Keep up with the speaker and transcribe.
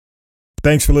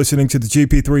Thanks for listening to the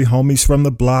GP3 Homies from the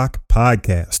Block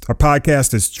podcast. Our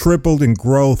podcast has tripled in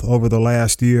growth over the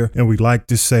last year, and we'd like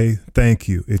to say thank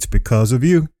you. It's because of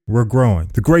you we're growing.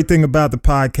 The great thing about the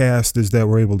podcast is that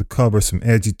we're able to cover some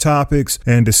edgy topics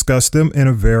and discuss them in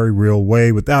a very real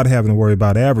way without having to worry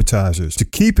about advertisers. To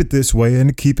keep it this way and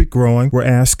to keep it growing, we're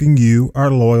asking you,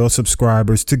 our loyal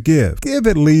subscribers, to give. Give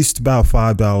at least about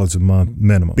 $5 a month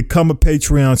minimum. Become a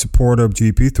Patreon supporter of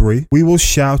GP3. We will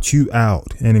shout you out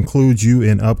and include you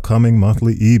in upcoming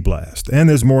monthly e-blast. And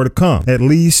there's more to come. At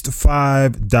least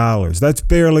 $5. That's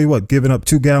barely, giving up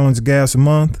 2 gallons of gas a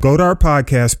month? Go to our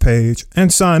podcast page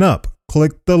and sign up.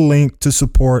 Click the link to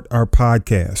support our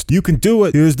podcast. You can do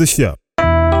it. Here's the show.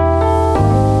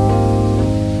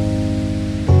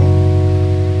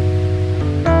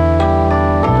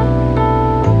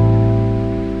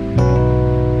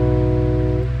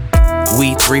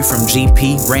 We three from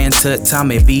GP, ran to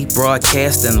Tommy B,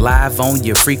 broadcasting live on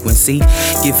your frequency,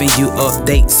 giving you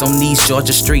updates on these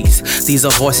Georgia streets. These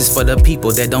are voices for the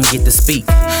people that don't get to speak.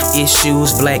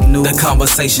 Issues, black news, the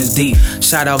conversation's deep.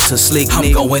 Shout out to Slick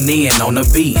Nick, I'm going in on the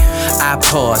beat.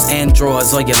 iPods,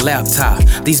 Androids, or your laptop.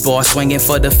 These boys swinging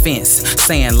for the fence,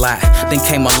 saying lot. Then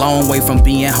came a long way from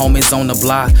being homies on the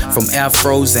block, from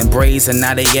afros and braids, and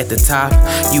now they at the top.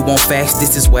 You want facts?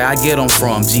 This is where I get them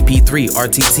from.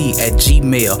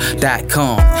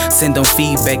 GP3RTT@gmail.com. Send them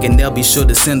feedback and they'll be sure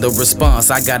to send a response.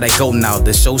 I gotta go now.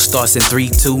 The show starts in 3,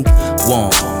 2,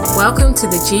 1. Welcome to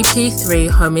the GP3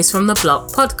 Homies from the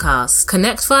Block podcast.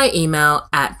 Connect via email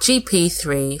at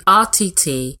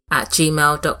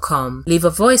gp3rtt@gmail.com. Leave a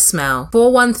voicemail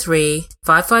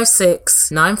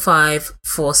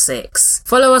 413-556-9546.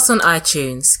 Follow us on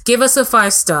iTunes. Give us a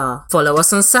 5-star. Follow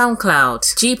us on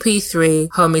SoundCloud. GP3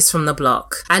 Homies from the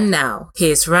Block. And now,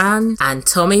 here's Ran and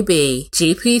Tommy B.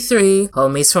 GP3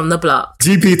 Homies from the Block.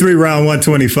 GP3 round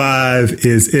 125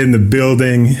 is in the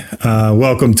building.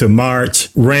 Welcome to March.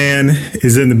 Ran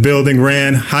is in the building.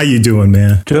 Ran, how you doing,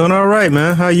 man? Doing all right,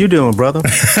 man. How you doing, brother?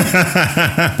 That's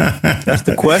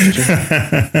the question.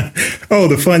 Oh,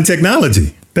 the fun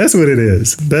technology. That's what it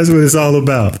is. That's what it's all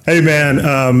about. Hey, man,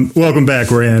 welcome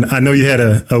back, Ran. I know you had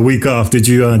a week off. Did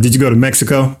you go to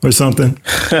Mexico or something?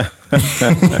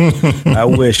 I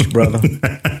wish, brother.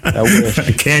 I wish.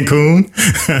 Cancun?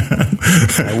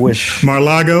 I wish.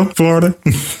 Mar-a-Lago, Florida?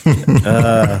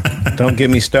 Don't get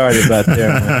me started about there,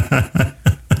 man.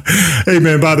 Hey,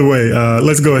 man, by the way,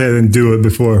 let's go ahead and do it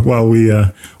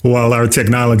while our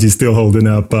technology is still holding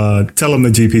up. Tell them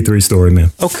the GP3 story,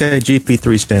 man. Okay,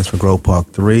 GP3 stands for Grove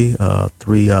Park 3.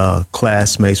 Three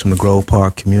classmates from the Grove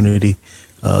Park community,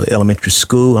 elementary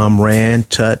school. I'm Rand,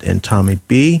 Tut, and Tommy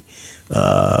B.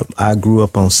 I grew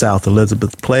up on South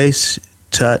Elizabeth Place.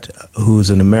 Tut, who's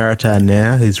an emeriti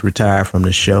now, he's retired from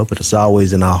the show, but it's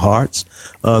always in our hearts.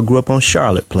 Grew up on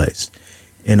Charlotte Place.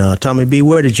 And Tommy B,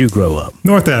 where did you grow up?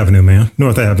 North Avenue, man.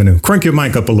 North Avenue. Crank your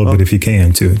mic up a little bit if you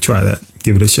can, too. Try that.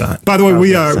 Give it a shot. By the way,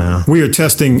 we are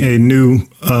testing a new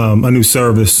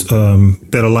service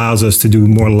that allows us to do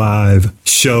more live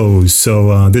shows.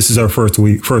 So this is our first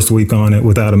week on it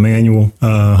without a manual.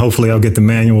 Hopefully, I'll get the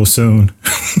manual soon,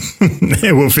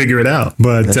 and we'll figure it out.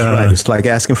 But that's right. It's like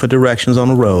asking for directions on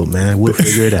the road, man. We'll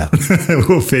figure it out.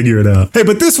 We'll figure it out. Hey,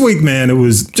 but this week, man, it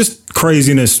was just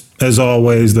craziness as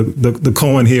always. The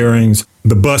Cohen hearings,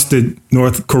 the busted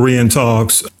North Korean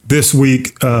talks. This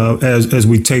week, as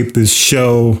we tape this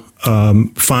show,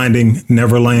 Finding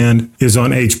Neverland is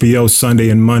on HBO Sunday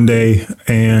and Monday,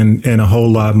 and a whole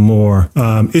lot more.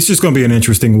 It's just going to be an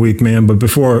interesting week, man. But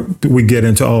before we get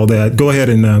into all that, go ahead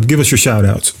and give us your shout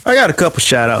outs. I got a couple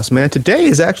shout outs, man. Today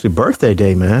is actually birthday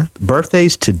day, man.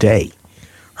 Birthdays today.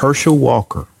 Herschel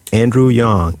Walker, Andrew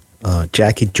Young,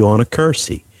 Jackie Joyner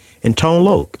Kersey, and Tone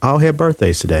Loc all had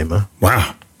birthdays today, man.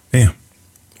 Wow. Damn.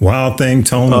 Wild thing,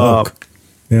 Tone Loc.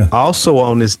 Yeah. Also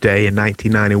on this day in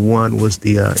 1991 was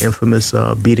the infamous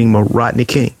beating of Rodney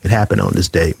King. It happened on this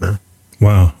day, man.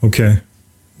 Wow. Okay.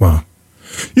 Wow.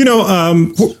 You know,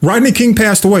 Rodney King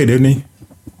passed away, didn't he?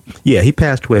 Yeah, he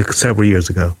passed away several years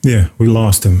ago. Yeah, we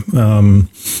lost him.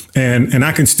 And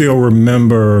I can still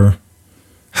remember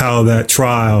how that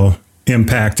trial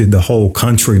impacted the whole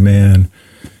country, man.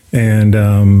 And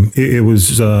it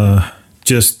was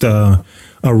just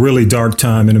a really dark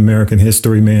time in American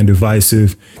history, man,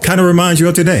 divisive. Kind of reminds you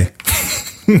of today.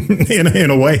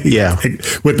 in a way. Yeah.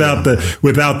 Without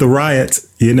the riots,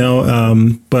 you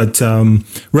know. But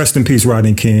rest in peace,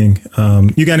 Rodney King.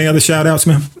 You got any other shout outs,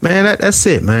 man? Man, that's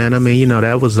it, man. I mean, you know,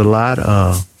 that was a lot.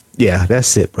 Yeah,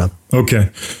 that's it, brother. Okay.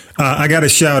 I got to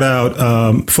shout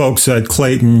out folks at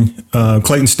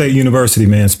Clayton State University,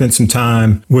 man. Spent some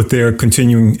time with their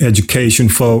continuing education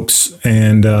folks,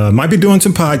 and might be doing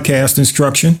some podcast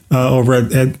instruction over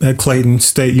at Clayton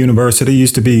State University.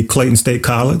 Used to be Clayton State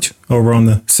College over on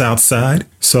the south side.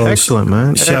 So excellent,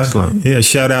 man. Excellent. Yeah,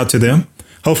 shout out to them.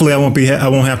 Hopefully, I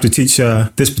won't have to teach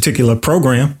this particular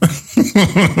program.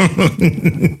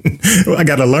 I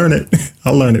got to learn it.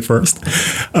 I'll learn it first.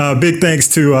 Big thanks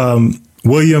to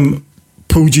William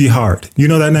Poogie Hart. You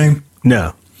know that name?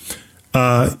 No.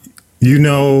 Hang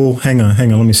on.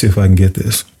 Let me see if I can get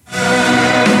this.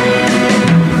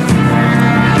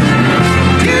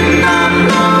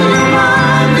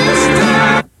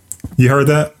 You heard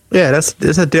that? Yeah, that's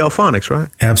a Delphonics, right?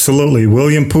 Absolutely.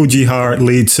 William Poogie Hart,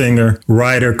 lead singer,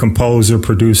 writer, composer,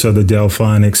 producer of the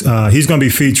Delphonics. He's going to be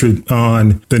featured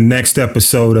on the next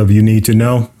episode of You Need to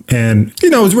Know. And,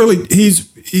 it's really,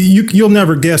 you'll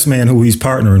never guess, man, who he's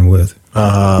partnering with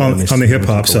on the hip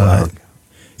hop side.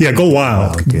 Yeah, go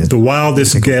wild. The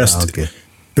wildest guest.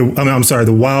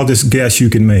 The wildest guess you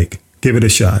can make. Give it a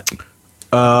shot.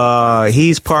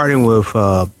 He's partnering with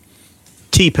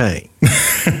T-Pain.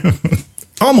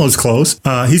 Almost close.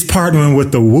 He's partnering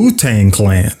with the Wu-Tang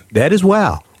Clan. That is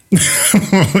wow.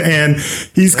 And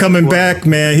he's coming back,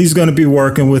 man. He's going to be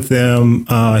working with them.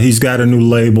 He's got a new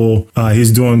label.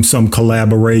 He's doing some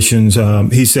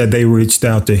collaborations. He said they reached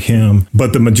out to him.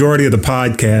 But the majority of the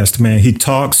podcast, man, he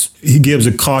gives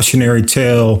a cautionary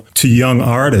tale to young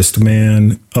artists,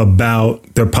 man,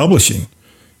 about their publishing.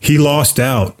 He lost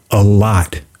out a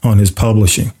lot on his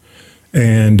publishing.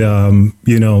 And,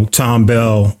 Tom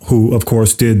Bell, who, of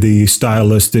course, did the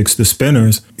stylistics, the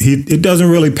spinners, it doesn't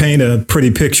really paint a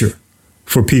pretty picture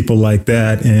for people like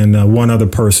that. And one other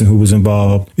person who was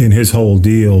involved in his whole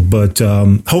deal. But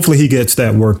hopefully he gets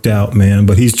that worked out, man.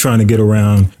 But he's trying to get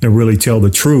around and really tell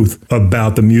the truth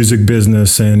about the music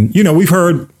business. And, we've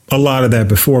heard a lot of that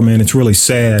before, man. It's really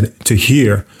sad to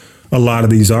hear a lot of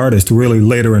these artists really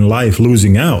later in life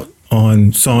losing out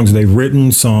on songs they've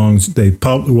written, songs their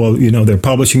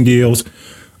publishing deals.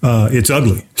 It's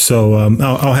ugly. So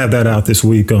I'll have that out this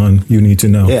week on You Need to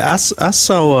Know. Yeah, I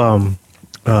saw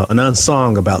an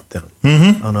unsung about them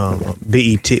on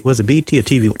BET. Was it BET or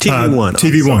TV? TV1.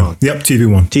 TV1. Yep,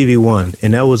 TV1. TV1,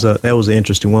 and that was an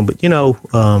interesting one. But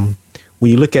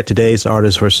when you look at today's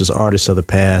artists versus artists of the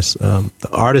past, the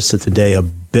artists of today are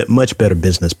much better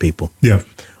business people. Yeah.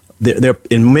 They're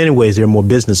in many ways they're more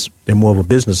of a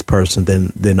business person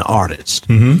than an artist.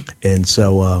 Mm-hmm. And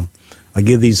so I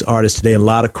give these artists today a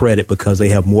lot of credit because they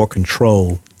have more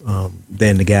control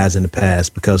than the guys in the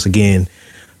past. Because again,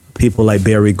 people like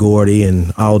Berry Gordy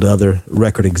and all the other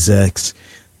record execs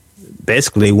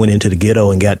basically went into the ghetto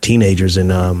and got teenagers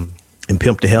and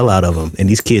pimped the hell out of them. And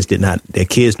these kids their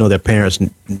kids know their parents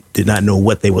did not know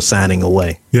what they were signing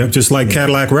away. Yeah, just like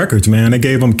Cadillac Records, man. They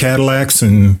gave them Cadillacs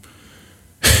and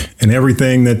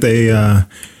everything that they,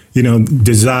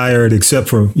 desired except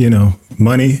for,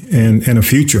 money and a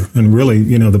future and really,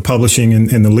 the publishing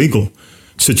and the legal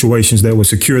situations that would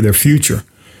secure their future.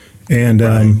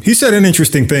 And he said an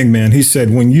interesting thing, man. He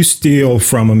said, when you steal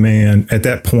from a man at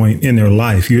that point in their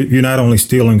life, you're not only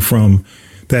stealing from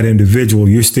that individual,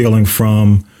 you're stealing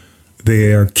from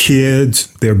their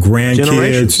kids, their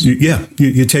grandkids.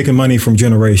 You're taking money from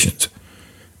generations.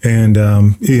 And,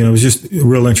 it was just a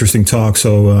real interesting talk.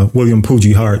 So, William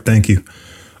Poogie Hart, thank you.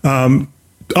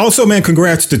 Also, man,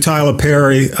 congrats to Tyler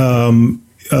Perry.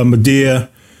 Medea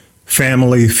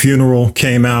Family Funeral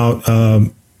came out,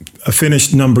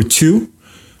 finished number 2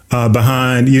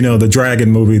 behind, the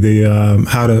Dragon movie, the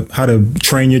How to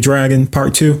Train Your Dragon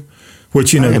Part 2,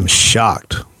 which, I am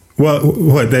shocked.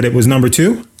 What, that it was number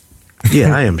 2?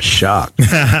 Yeah, I am shocked.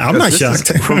 I'm not shocked.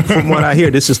 From what I hear,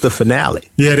 this is the finale.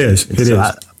 Yeah, it is. It is.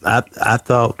 I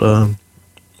thought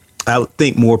I would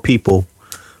think more people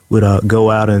would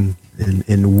go out and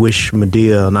wish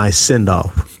Medea a nice send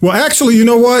off. Well, actually, you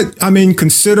know what? I mean,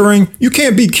 considering you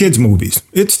can't beat kids' movies,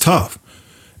 it's tough.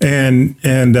 And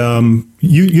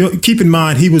you keep in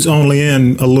mind he was only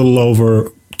in a little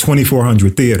over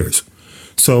 2,400 theaters.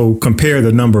 So compare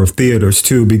the number of theaters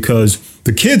too, because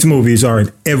the kids' movies are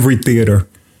in every theater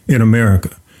in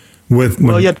America. You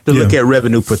have to look at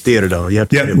revenue per theater, though.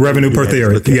 Revenue per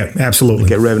theater. Yeah, absolutely.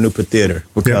 Look at revenue per theater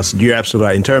because you're absolutely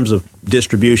right. In terms of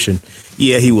distribution,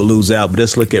 he will lose out, but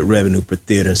let's look at revenue per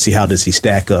theater and see how does he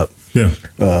stack up. Yeah.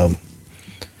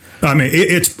 I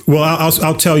mean,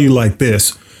 I'll tell you like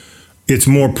this. It's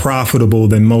more profitable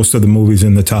than most of the movies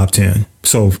in the top 10.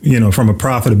 So, from a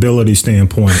profitability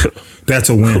standpoint, that's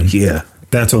a win. Yeah.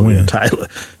 That's a win. Tyler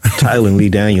and Lee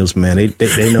Daniels, man,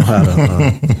 they know how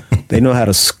to they know how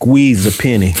to squeeze a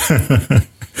penny.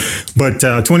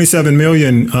 But 27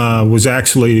 million was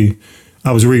actually,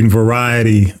 I was reading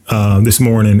Variety this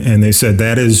morning, and they said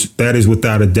that is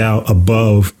without a doubt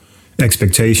above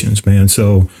expectations, man.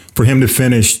 So for him to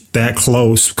finish that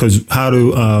close, because How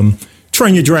to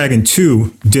Train Your Dragon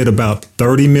 2 did about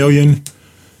 30 million,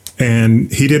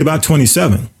 and he did about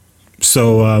 27.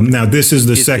 So now this is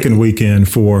the second weekend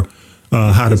for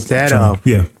How to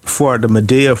Train. For the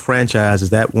Madea franchise, is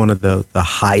that one of the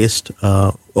highest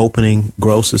opening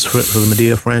grosses for the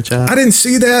Madea franchise? I didn't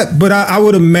see that, but I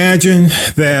would imagine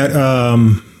that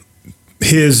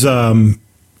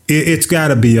it's got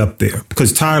to be up there,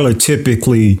 because Tyler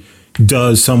typically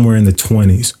does somewhere in the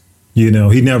 20s.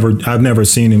 I've never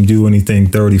seen him do anything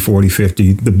 30, 40,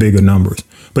 50, the bigger numbers.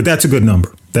 But that's a good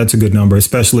number. That's a good number,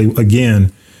 especially,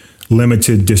 again,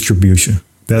 limited distribution.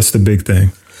 That's the big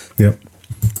thing. Yep.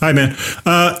 All right, man.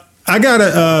 I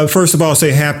gotta first of all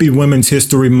say Happy Women's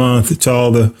History Month to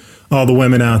all the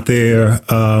women out there,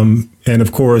 and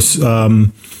of course,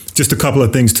 just a couple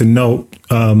of things to note.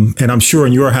 And I'm sure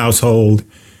in your household,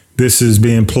 this is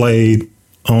being played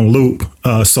on loop.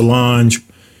 Solange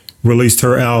released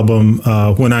her album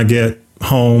 "When I Get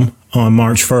Home" on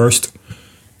March 1st,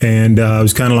 and it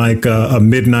was kind of like a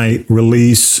midnight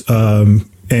release,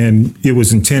 and it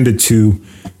was intended to,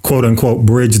 quote unquote,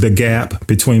 bridge the gap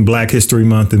between Black History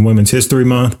Month and Women's History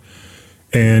Month.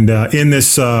 And in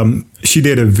this, she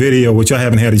did a video, which I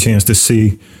haven't had a chance to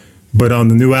see, but on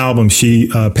the new album,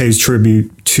 she pays tribute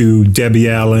to Debbie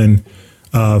Allen,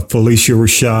 Felicia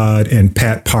Rashad, and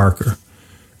Pat Parker.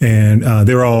 And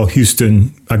they're all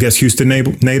Houston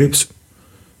natives.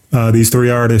 These three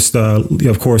artists,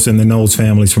 of course, and the Knowles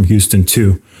families from Houston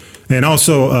too. And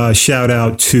also shout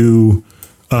out to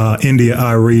India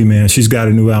Arie, man. She's got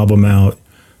a new album out,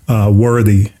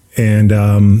 Worthy. And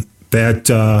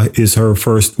that is her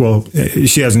first,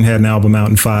 she hasn't had an album out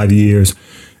in 5 years.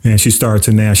 And she starts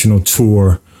a national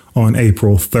tour on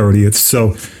April 30th.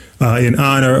 So in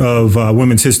honor of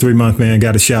Women's History Month, man,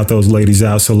 got to shout those ladies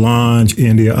out. Solange,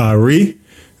 India Arie.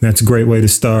 That's a great way to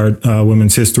start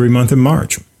Women's History Month in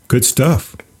March. Good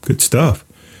stuff. Good stuff.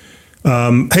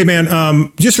 Hey,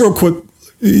 man, just real quick,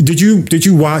 did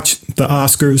you watch the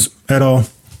Oscars at all?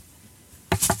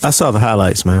 I saw the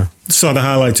highlights, man. Saw the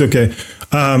highlights. Okay.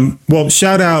 Well,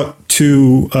 shout out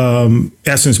to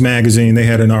Essence Magazine. They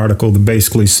had an article that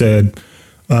basically said,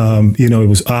 it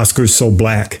was Oscars So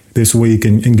Black this week,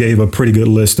 and gave a pretty good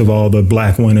list of all the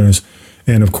Black winners.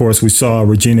 And of course, we saw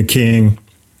Regina King,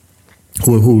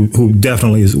 who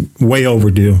definitely is way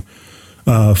overdue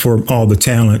for all the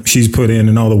talent she's put in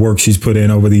and all the work she's put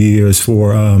in over the years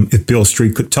for If Beale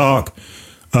Street Could Talk.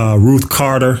 Ruth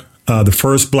Carter, the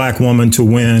first Black woman to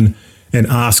win an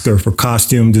Oscar for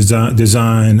costume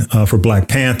design for Black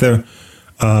Panther.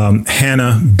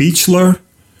 Hannah Beachler,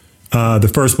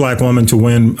 the first Black woman to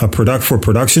win for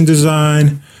production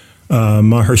design.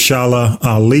 Mahershala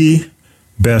Ali,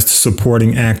 Best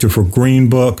Supporting Actor for Green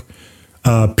Book.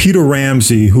 Peter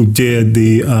Ramsey, who did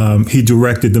he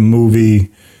directed the movie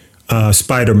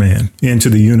Spider-Man Into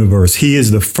the Universe. He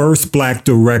is the first Black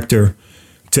director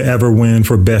to ever win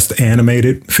for Best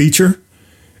Animated Feature.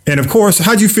 And of course,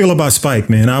 how'd you feel about Spike,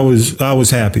 man? I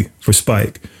was happy for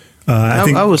Spike.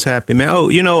 I was happy, man.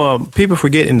 People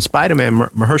forget in Spider-Man,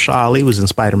 Mahershala Ali was in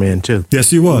Spider-Man too. Yes,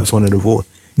 he was. He was one of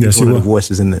the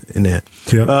voices in that.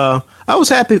 Yeah. I was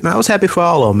happy. I was happy for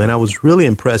all of them, man. I was really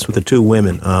impressed with the two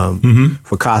women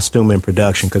for costume and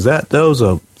production, because those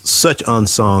are such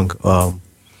unsung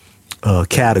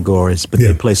categories, but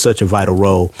they play such a vital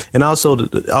role. And also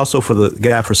for the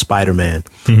guy for Spider-Man,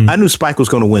 I knew Spike was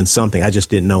going to win something. I just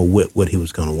didn't know what he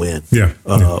was going to win.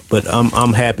 But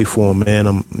I'm happy for him,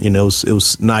 man. It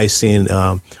was nice seeing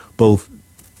both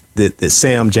that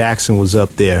Sam Jackson was up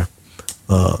there,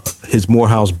 his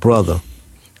Morehouse brother,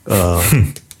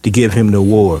 to give him the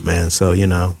award, man. So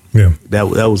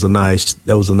that was a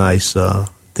nice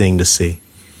thing to see.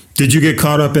 Did you get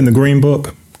caught up in the Green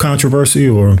Book controversy,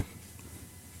 or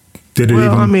did it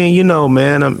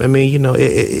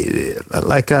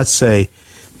like I say,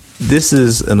 this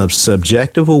is a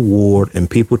subjective award, and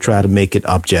people try to make it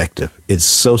objective. It's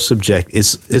so subjective.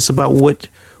 It's about what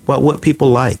people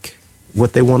like,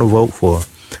 what they want to vote for.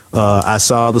 I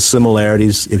saw the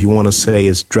similarities, if you want to say,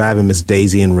 is Driving Miss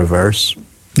Daisy in reverse.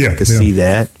 I could see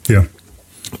that.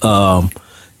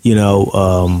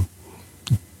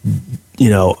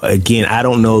 Again, I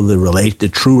don't know the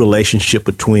true relationship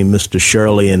between Mr.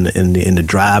 Shirley and the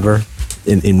driver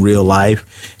in real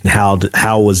life, and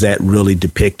how was that really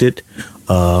depicted.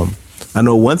 I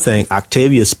know one thing: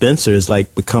 Octavia Spencer is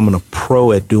like becoming a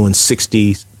pro at doing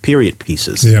 60s period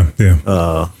pieces.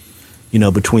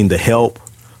 Between The Help,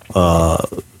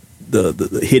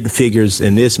 the Hidden Figures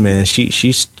in this, man, she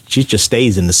just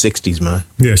stays in the 60s, man.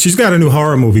 Yeah, she's got a new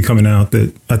horror movie coming out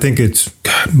that I think it's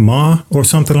Ma or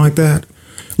something like that.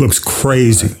 Looks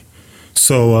crazy.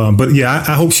 So, but yeah,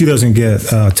 I hope she doesn't get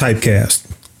typecast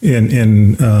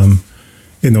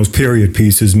in those period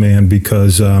pieces, man,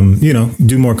 because,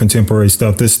 do more contemporary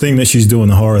stuff. This thing that she's doing,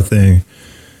 the horror thing,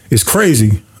 is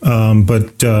crazy,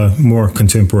 but more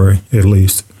contemporary, at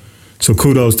least. So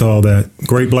kudos to all that.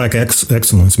 Great black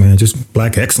excellence, man. Just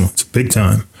black excellence, big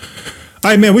time. All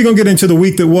right, man, we're going to get into the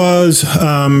week that was.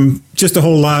 Just a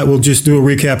whole lot. We'll just do a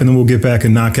recap, and then we'll get back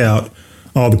and knock out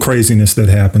all the craziness that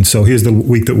happened. So here's the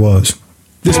week that was.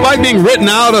 Despite being written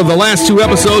out of the last two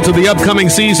episodes of the upcoming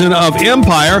season of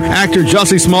Empire, actor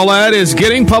Jussie Smollett is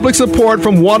getting public support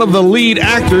from one of the lead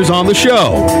actors on the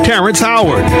show, Terrence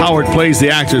Howard. Howard plays the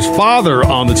actor's father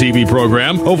on the TV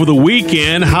program. Over the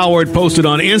weekend, Howard posted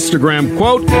on Instagram,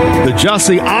 quote, "The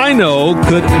Jussie I know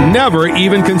could never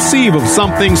even conceive of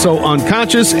something so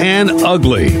unconscious and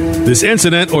ugly. This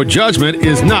incident or judgment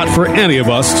is not for any of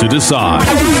us to decide."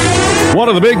 One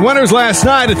of the big winners last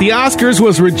night at the Oscars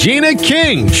was Regina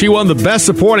King. She won the Best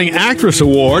Supporting Actress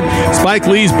Award. Spike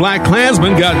Lee's Black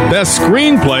Klansman got Best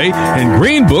Screenplay, and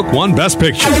Green Book won Best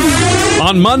Picture.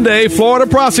 On Monday, Florida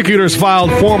prosecutors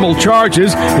filed formal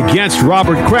charges against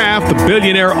Robert Kraft, the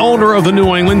billionaire owner of the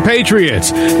New England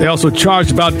Patriots. They also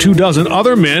charged about 24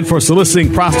 other men for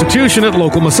soliciting prostitution at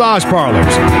local massage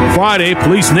parlors. Friday,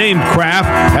 police named Kraft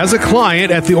as a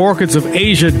client at the Orchids of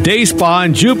Asia Day Spa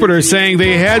in Jupiter, saying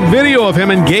they had video of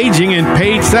him engaging in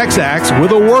paid sex acts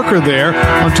with a worker there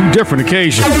on 2 different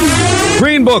occasions.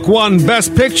 Green Book won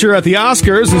Best Picture at the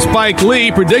Oscars, and Spike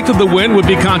Lee predicted the win would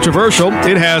be controversial.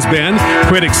 It has been.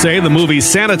 Critics say the movie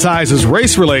sanitizes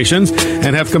race relations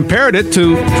and have compared it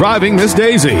to Driving Miss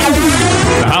Daisy.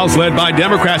 The House, led by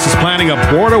Democrats, is planning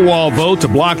a border wall vote to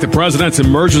block the president's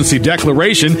emergency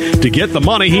declaration to get the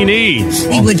money he needs.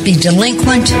 We would be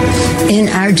delinquent in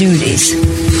our duties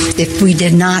if we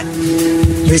did not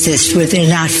resist, we did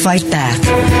not fight back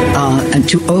and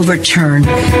to overturn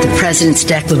the president's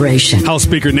declaration. House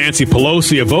Speaker Nancy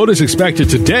Pelosi, a vote is expected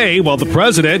today, while the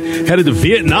president headed to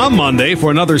Vietnam Monday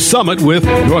for another summit with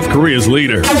North Korea's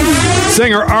leader.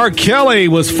 Singer R. Kelly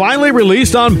was finally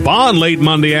released on bond late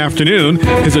Monday afternoon.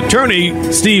 His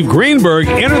attorney, Steve Greenberg,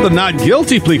 entered the not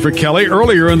guilty plea for Kelly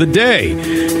earlier in the day.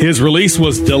 His release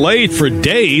was delayed for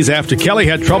days after Kelly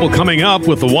had trouble coming up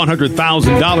with the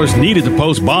 $100,000 needed to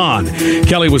post bond.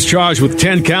 Kelly was charged with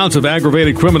 10 counts of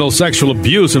aggravated criminal sexual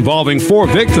abuse involving 4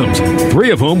 victims, 3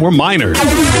 of whom were minors.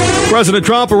 President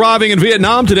Trump arriving in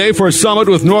Vietnam today for a summit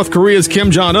with North Korea's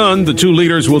Kim Jong-un. The 2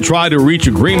 leaders will try to reach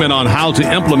agreement on how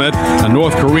to implement a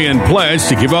North Korean pledge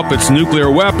to give up its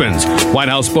nuclear weapons. White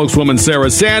House spokeswoman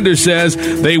Sarah Sanders says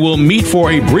they will meet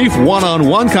for a brief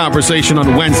one-on-one conversation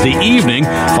on Wednesday evening,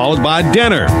 followed by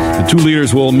dinner. The 2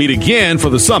 leaders will meet again for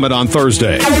the summit on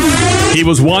Thursday. He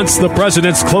was once the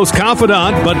president's close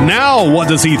confidant, but now what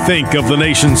does he think of the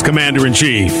nation's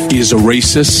commander-in-chief? He is a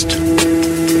racist.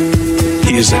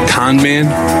 He is a con man.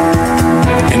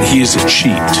 And he is a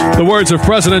cheat. The words of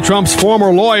President Trump's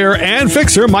former lawyer and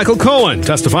fixer, Michael Cohen,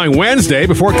 testifying Wednesday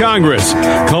before Congress.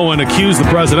 Cohen accused the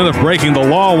president of breaking the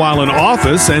law while in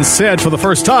office and said for the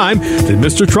first time that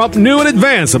Mr. Trump knew in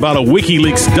advance about a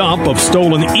WikiLeaks dump of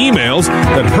stolen emails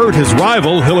that hurt his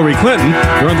rival, Hillary Clinton,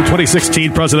 during the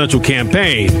 2016 presidential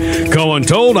campaign. Cohen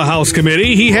told a House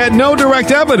committee he had no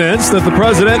direct evidence that the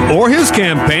president or his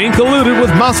campaign colluded with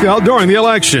Moscow during the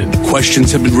election.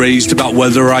 Questions have been raised about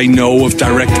whether I know of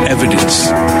direct evidence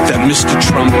that Mr.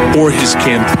 Trump or his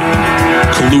campaign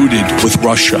colluded with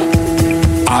Russia.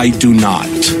 I do not.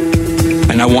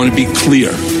 And I want to be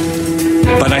clear,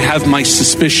 but I have my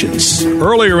suspicions.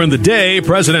 Earlier in the day,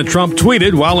 President Trump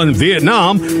tweeted while in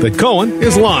Vietnam that Cohen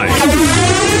is lying.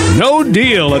 No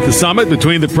deal at the summit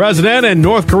between the president and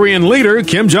North Korean leader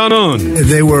Kim Jong-un.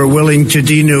 They were willing to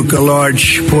denuke a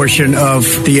large portion of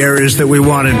the areas that we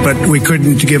wanted, but we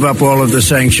couldn't give up all of the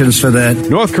sanctions for that.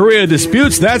 North Korea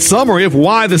disputes that summary of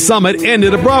why the summit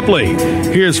ended abruptly.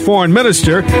 Here's Foreign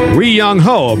Minister Ri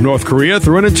Yong-ho of North Korea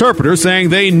through an interpreter saying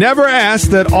they never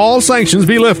asked that all sanctions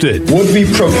be lifted. What we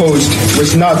proposed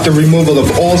was not the removal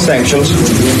of all sanctions,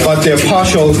 but their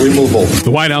partial removal.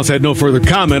 The White House had no further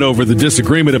comment over the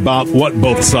disagreement about what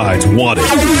both sides wanted.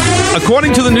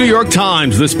 According to the New York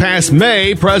Times, this past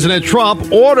May, President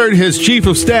Trump ordered his chief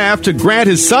of staff to grant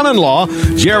his son-in-law,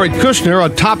 Jared Kushner, a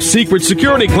top-secret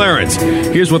security clearance.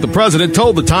 Here's what the president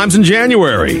told the Times in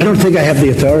January. I don't think I have the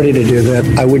authority to do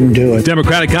that. I wouldn't do it.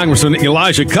 Democratic Congressman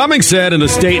Elijah Cummings said in a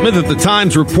statement that the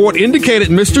Times report indicated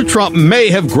Mr. Trump may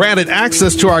have granted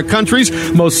access to our country's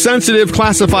most sensitive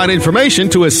classified information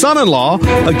to his son-in-law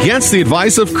against the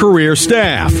advice of career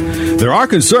staff. There are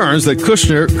concerns that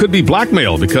Kushner could be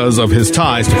blackmailed because of his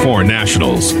ties to foreign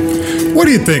nationals. What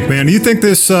do you think, man? Do you think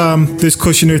this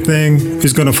Kushner thing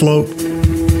is going to float?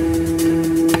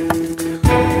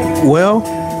 Well,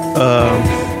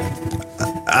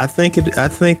 I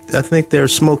think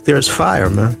there's smoke, there's fire,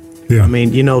 man. Yeah. I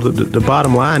mean, the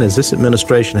bottom line is this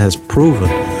administration has proven,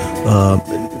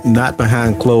 not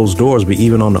behind closed doors, but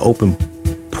even on the open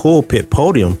pulpit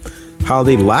podium, how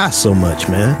they lie so much,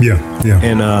 man. Yeah.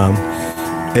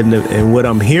 And what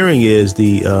I'm hearing is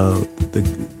the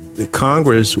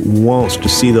Congress wants to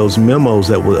see those memos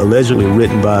that were allegedly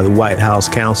written by the White House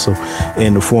counsel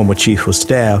and the former chief of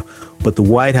staff, but the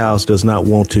White House does not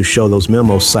want to show those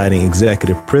memos citing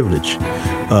executive privilege.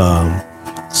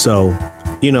 So,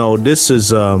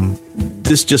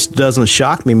 this just doesn't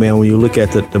shock me, man, when you look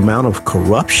at the amount of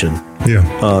corruption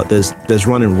that's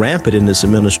running rampant in this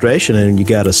administration, and you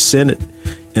got a Senate,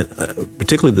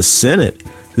 particularly the Senate,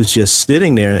 who's just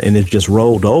sitting there and it's just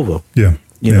rolled over. You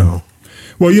know.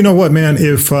 Well, you know what, man?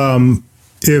 If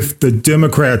the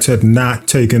Democrats had not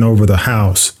taken over the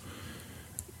House,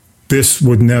 this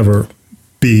would never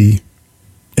be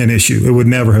an issue. It would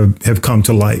never have come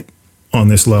to light on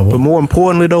this level. But more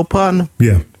importantly, though, partner,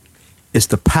 it's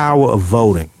the power of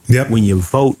voting. Yep. When you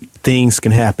vote, things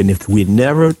can happen. If they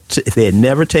had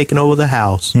never taken over the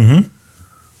House, the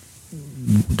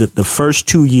first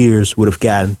 2 years would have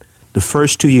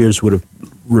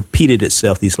repeated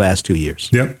itself these last 2 years.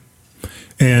 Yep.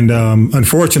 And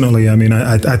unfortunately, I mean,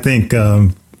 I think,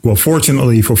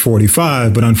 fortunately for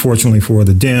 45, but unfortunately for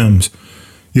the Dems,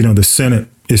 the Senate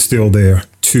is still there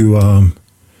to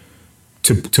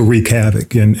wreak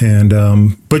havoc.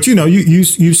 But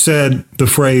you said the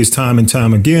phrase time and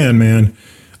time again, man.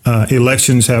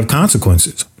 Elections have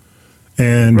consequences,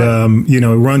 and right.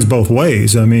 It runs both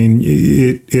ways. I mean,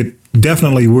 it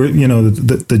definitely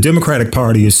the Democratic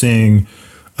Party is seeing.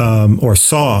 Or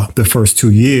saw the first 2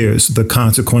 years, the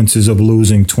consequences of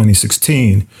losing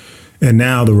 2016. And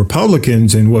now the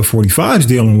Republicans and what 45 is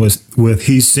dealing with,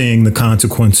 he's seeing the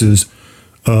consequences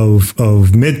of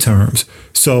midterms.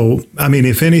 So, I mean,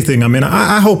 if anything,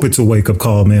 I hope it's a wake-up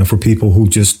call, man, for people who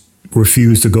just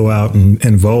refuse to go out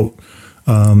and vote.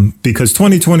 Because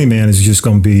 2020, man, is just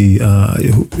going to be,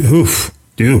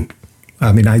 dude.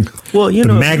 I mean,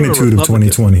 the magnitude of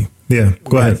 2020. Yeah,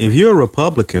 go ahead. If you're a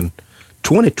Republican,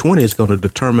 2020 is going to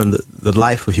determine the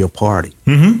life of your party.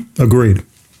 Mm-hmm. Agreed.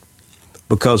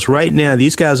 Because right now,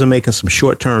 these guys are making some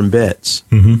short-term bets.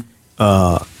 Mm-hmm.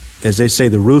 As they say,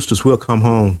 the roosters will come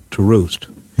home to roost.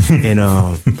 And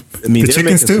the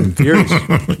chickens too.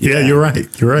 Yeah, you're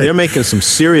right. They're making some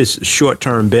serious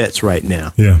short-term bets right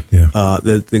now. Yeah.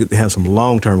 That have some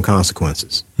long-term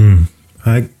consequences.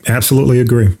 I absolutely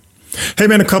agree. Hey,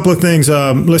 man, a couple of things.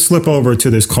 Let's flip over to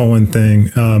this Cohen thing.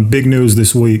 Big news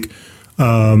this week.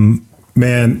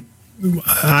 Man,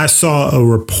 I saw a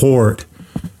report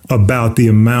about the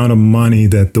amount of money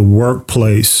that the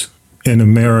workplace in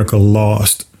America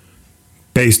lost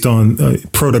based on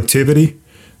productivity,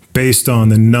 based on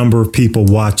the number of people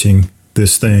watching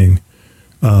this thing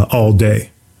all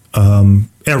day.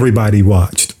 Everybody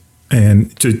watched,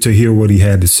 and to hear what he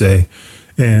had to say.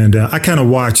 And I kind of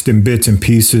watched in bits and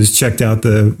pieces, checked out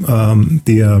the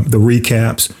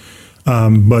recaps.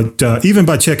 But even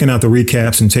by checking out the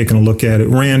recaps and taking a look at it,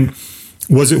 Rand,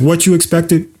 was it what you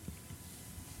expected?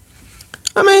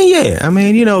 I mean, yeah. I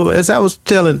mean, as I was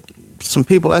telling some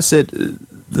people, I said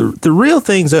the real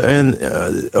things are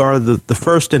the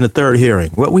first and the third hearing.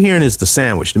 What we're hearing is the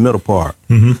sandwich, the middle part.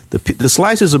 Mm-hmm. The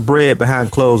slices of bread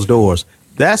behind closed doors.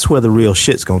 That's where the real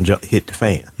shit's gonna hit the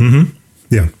fan. Mm-hmm.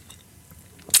 Yeah.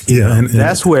 Yeah, and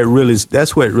that's where it really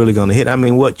going to hit. I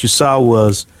mean, what you saw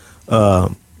was,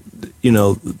 the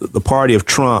party of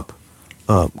Trump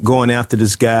going after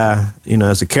this guy,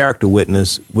 as a character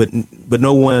witness, but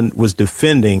no one was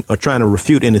defending or trying to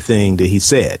refute anything that he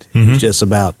said. Mm-hmm. It was just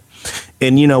about,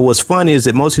 and what's funny is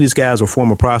that most of these guys were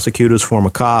former prosecutors, former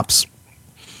cops,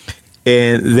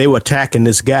 and they were attacking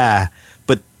this guy.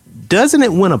 Doesn't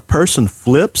it when a person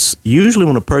flips? Usually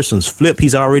when a person's flipped,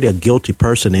 he's already a guilty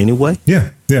person anyway.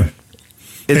 Yeah. And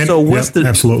so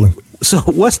absolutely. So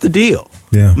what's the deal?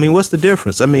 Yeah. I mean, what's the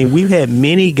difference? I mean, we've had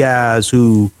many guys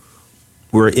who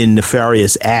were in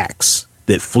nefarious acts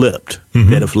that flipped,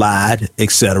 that have lied,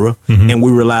 etc., and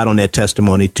we relied on that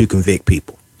testimony to convict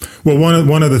people. Well,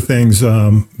 one of the things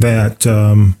that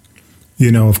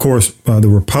of course, the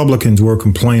Republicans were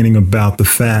complaining about the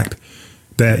fact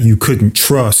that you couldn't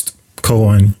trust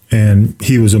Cohen, and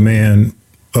he was a man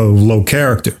of low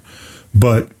character.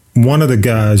 But one of the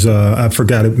guys, I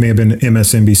forgot, it may have been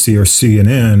MSNBC or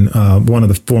CNN, one of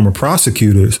the former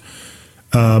prosecutors,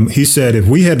 he said if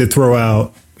we had to throw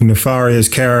out nefarious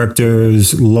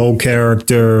characters, low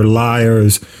character,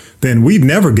 liars, then we'd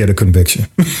never get a conviction.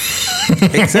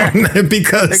 Exactly.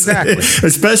 Because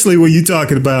especially when you're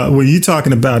talking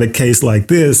about a case like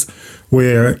this,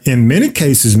 where in many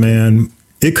cases, man,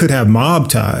 it could have mob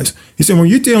ties. He said when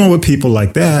you're dealing with people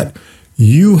like that,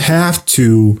 you have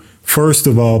to, first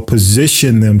of all,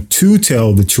 position them to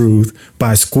tell the truth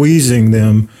by squeezing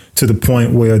them to the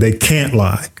point where they can't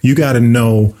lie. You got to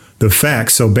know the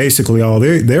facts. So basically all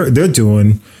they're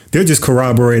doing, they're just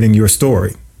corroborating your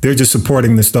story. They're just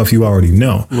supporting the stuff you already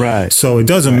know. Right. So it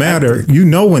doesn't matter. You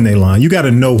know when they lie. You got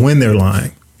to know when they're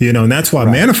lying. And that's why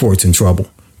Manafort's in trouble.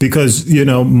 Because,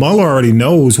 Mueller already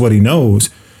knows what he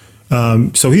knows.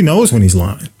 So he knows when he's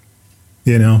lying.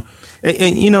 And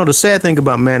the sad thing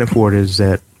about Manafort is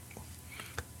that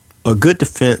a good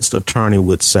defense attorney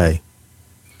would say,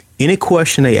 any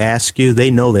question they ask you,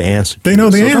 they know the answer. They know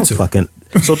the answer.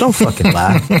 So don't fucking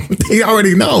lie. They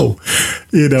already know.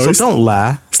 So don't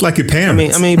lie. It's like your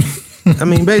parents. I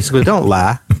mean, basically, don't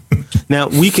lie. Now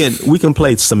we can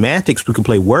play semantics. We can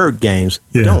play word games.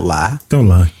 Yeah. Don't lie. Don't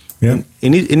lie. Yeah.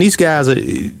 And these guys are.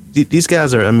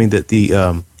 I mean,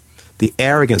 the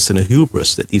arrogance and the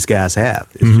hubris that these guys have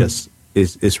is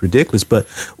it's ridiculous. But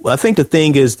I think the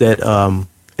thing is that,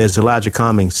 as Elijah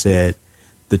Cummings said,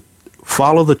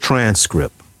 follow the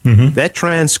transcript. Mm-hmm. That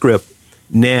transcript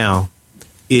now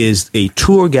is a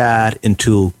tour guide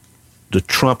into the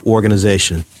Trump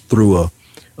organization through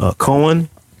Cohen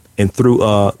and through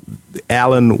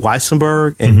Alan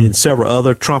Weissenberg and several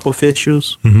other Trump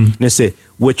officials. Mm-hmm. And they said,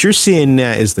 what you're seeing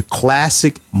now is the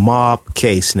classic mob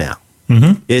case now.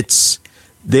 Mm-hmm.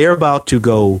 They're about to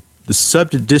go, the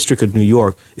Subject District of New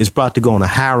York is about to go on a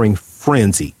hiring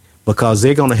frenzy because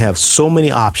they're going to have so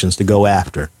many options to go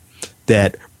after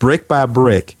that brick by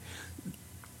brick,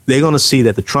 they're going to see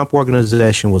that the Trump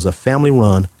organization was a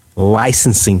family-run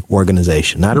licensing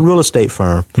organization, not a real estate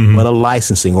firm, but a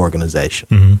licensing organization.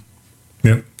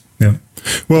 Mm-hmm. Yeah.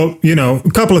 Well, a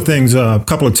couple of things, a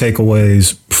couple of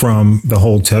takeaways from the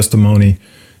whole testimony,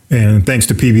 and thanks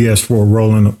to PBS for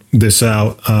rolling this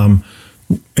out.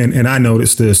 And I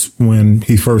noticed this when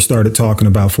he first started talking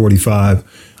about 45.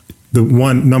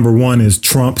 Number one is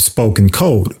Trump spoke in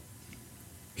code.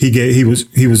 He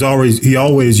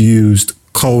always used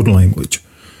code language,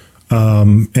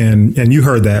 and you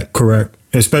heard that, correct?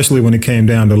 Especially when it came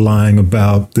down to lying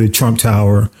about the Trump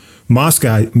Tower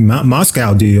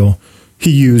Moscow deal,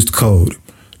 he used code.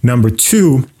 Number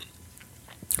two,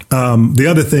 the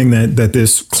other thing that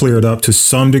this cleared up to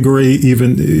some degree,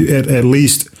 even at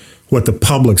least what the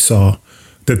public saw,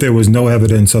 that there was no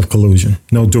evidence of collusion,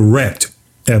 no direct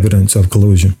evidence of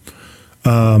collusion,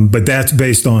 but that's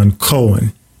based on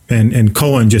Cohen. And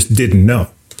Cohen just didn't know.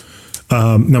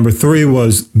 Number three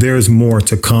was there's more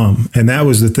to come. And that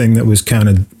was the thing that was kind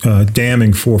of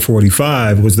damning for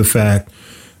 45 was the fact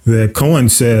that Cohen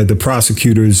said the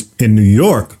prosecutors in New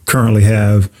York currently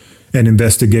have an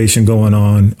investigation going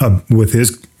on with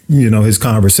his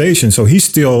conversation. So he's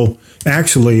still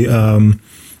actually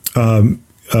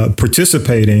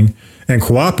participating and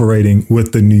cooperating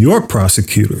with the New York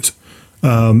prosecutors.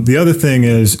 The other thing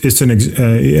is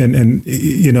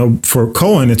for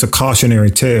Cohen, it's a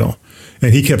cautionary tale.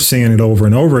 And he kept saying it over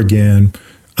and over again.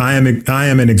 I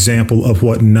am an example of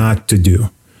what not to do.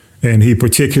 And he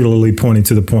particularly pointed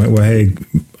to the point where, hey,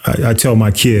 I tell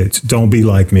my kids, don't be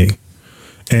like me.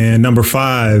 And number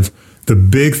five, the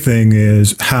big thing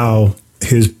is how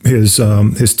his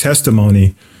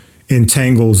testimony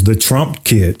entangles the Trump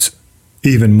kids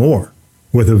even more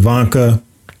with Ivanka,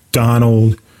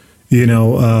 Donald.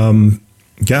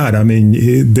 God, I mean,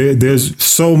 there's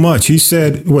so much. He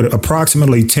said,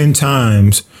 approximately 10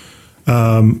 times.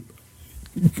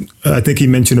 I think he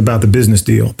mentioned about the business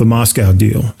deal, the Moscow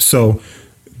deal. So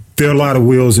there are a lot of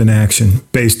wheels in action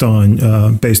based on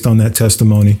that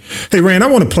testimony. Hey, Rand, I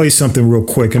want to play something real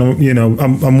quick, and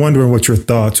I'm wondering what your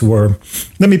thoughts were.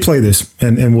 Let me play this,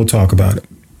 and we'll talk about it.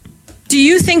 Do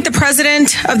you think the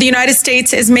president of the United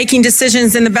States is making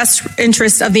decisions in the best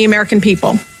interest of the American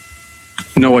people?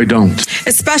 No, I don't.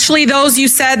 Especially those you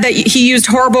said that he used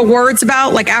horrible words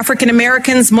about, like African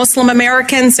Americans, Muslim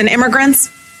Americans, and immigrants?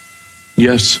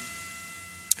 Yes.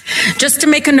 Just to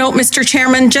make a note, Mr.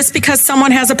 Chairman, just because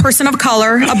someone has a person of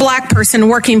color, a black person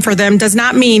working for them, does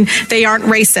not mean they aren't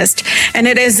racist. And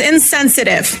it is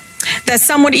insensitive that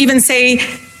some would even say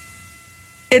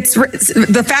it's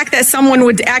the fact that someone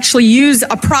would actually use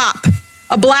a prop,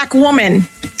 a black woman,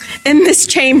 in this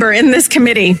chamber, in this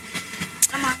committee.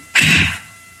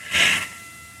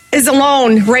 is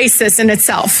alone racist in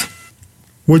itself.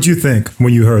 What'd you think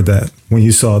when you heard that, when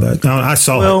you saw that? I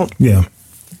saw it. Yeah.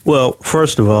 Well,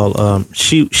 first of all,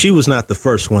 she was not the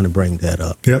first one to bring that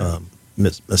up, Yep.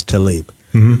 Ms. Tlaib.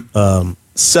 Mm-hmm.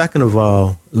 Second of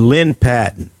all, Lynn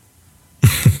Patton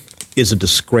is a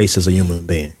disgrace as a human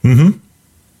being. Mm-hmm.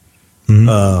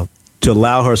 Mm-hmm. To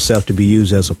allow herself to be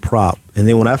used as a prop. And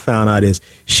then what I found out is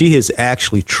she's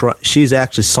actually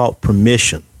sought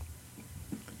permission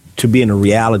to be in a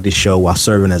reality show while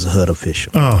serving as a HUD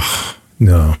official. Oh,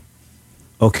 no.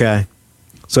 Okay.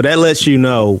 So that lets you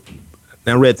know,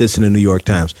 I read this in the New York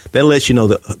Times, that lets you know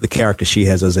the character she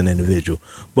has as an individual.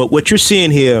 But what you're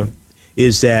seeing here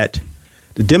is that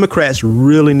the Democrats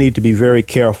really need to be very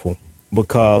careful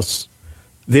because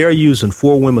they're using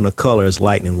 4 women of color as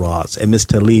lightning rods, and Ms.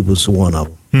 Tlaib was one of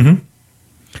them.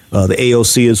 Mm-hmm. The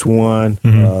AOC is one,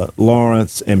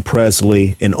 Lawrence and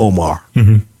Presley and Omar.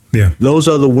 Mm-hmm. Yeah. Those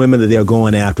are the women that they're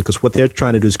going after because what they're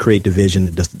trying to do is create division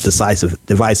and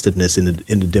divisiveness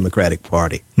in the Democratic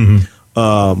Party.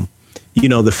 Mm-hmm.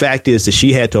 The fact is that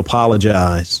she had to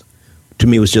apologize. To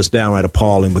me, was just downright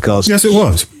appalling because yes, it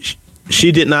was.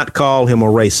 She did not call him a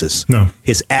racist. No.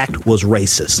 His act was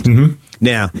racist. Mm-hmm.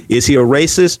 Now, is he a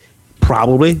racist?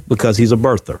 Probably because he's a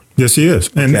birther. Yes, he is.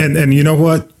 And you know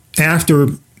what? After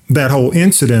that whole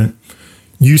incident,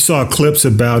 you saw clips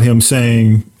about him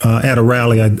saying at a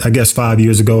rally, I guess 5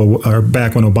 years ago, or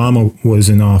back when Obama was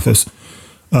in office,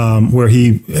 where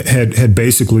he had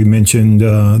basically mentioned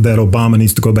that Obama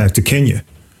needs to go back to Kenya.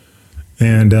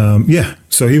 And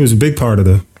so he was a big part of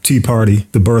the Tea Party,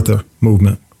 the birther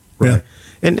movement. Right. Yeah.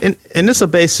 And it's a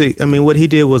basic. I mean, what he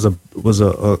did was a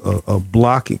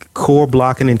core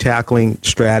blocking and tackling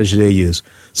strategy they use.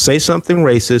 Say something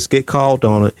racist, get called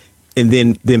on it, and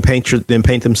then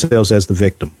paint themselves as the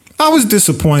victim. I was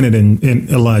disappointed in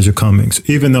Elijah Cummings,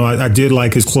 even though I did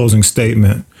like his closing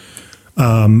statement.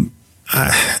 I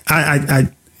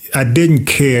didn't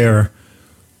care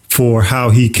for how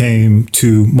he came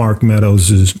to Mark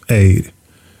Meadows' aid.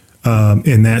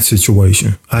 In that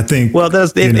situation, I think. Well,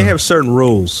 they have certain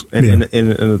rules, and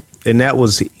that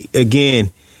was again,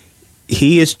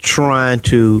 he is trying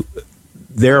to.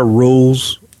 There are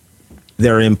rules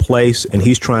that are in place, and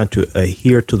he's trying to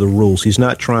adhere to the rules. He's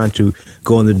not trying to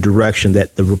go in the direction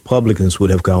that the Republicans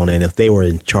would have gone in if they were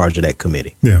in charge of that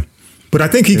committee. Yeah, but I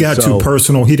think he got too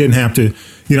personal. He didn't have to.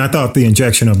 I thought the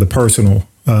injection of the personal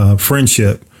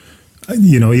friendship.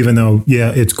 Even though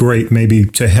it's great maybe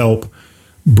to help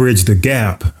bridge the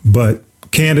gap, but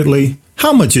candidly,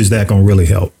 how much is that going to really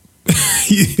help?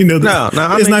 It's not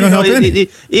going to help any.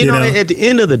 At the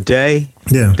end of the day,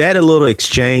 that little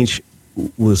exchange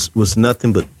was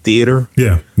nothing but theater.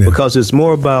 Yeah. Because it's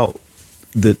more about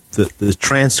the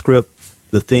transcript,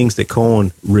 the things that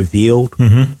Cohen revealed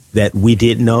that we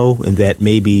didn't know, and that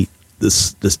maybe the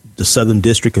Southern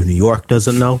District of New York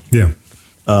doesn't know. Yeah.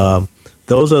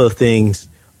 Those are the things.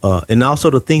 And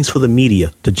also the things for the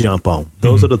media to jump on.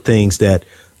 Those are the things that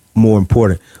more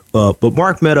important. But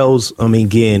Mark Meadows, I mean,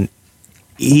 again,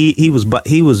 he was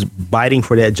biting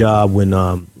for that job when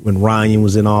Ryan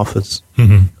was in office.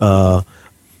 Being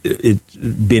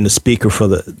the speaker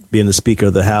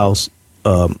of the House.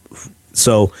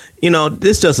 So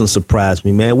this doesn't surprise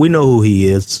me, man. We know who he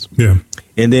is. Yeah.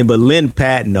 And then, but Lynn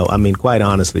Patton, though, I mean, quite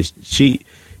honestly, she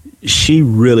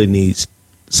really needs.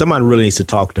 Somebody really needs to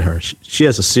talk to her. She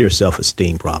has a serious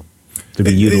self-esteem problem to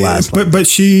be utilized. But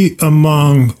she,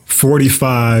 among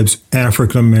 45's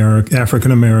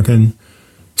African American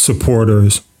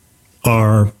supporters,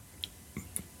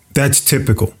 that's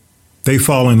typical. They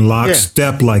fall in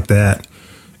lockstep like that,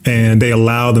 and they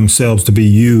allow themselves to be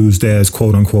used as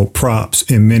quote unquote props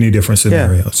in many different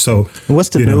scenarios. Yeah. So what's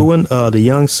the new one? The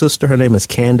young sister, her name is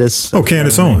Candace. Oh,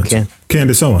 Candace Owens.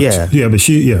 Candace Owens. Yeah, but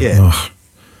she. Oh.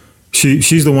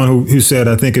 She's the one who said,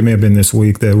 I think it may have been this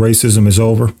week, that racism is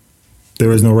over.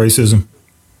 There is no racism.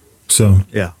 So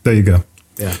there you go.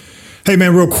 Yeah. Hey,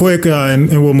 man, real quick, and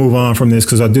we'll move on from this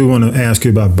because I do want to ask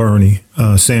you about Bernie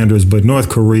Sanders, but North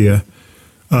Korea,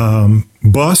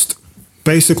 bust,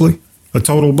 basically, a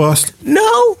total bust?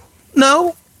 No,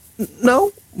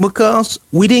 because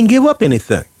we didn't give up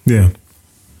anything. Yeah.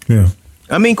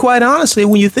 I mean, quite honestly,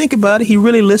 when you think about it, he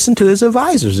really listened to his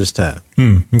advisors this time.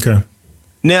 Okay.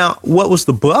 Now, what was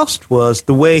the bust was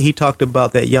the way he talked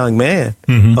about that young man,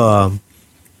 again,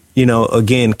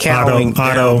 cowering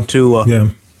down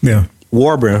to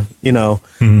Warburton,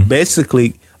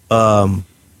 basically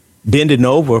bending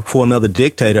over for another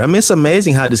dictator. I mean, it's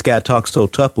amazing how this guy talks so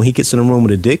tough. When he gets in a room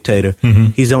with a dictator,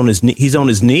 he's on his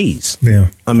knees.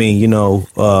 Yeah. I mean,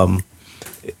 I'm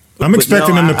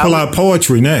expecting him to pull out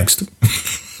poetry next.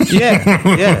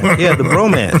 Yeah, the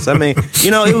bromance. I mean,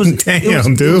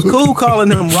 it was cool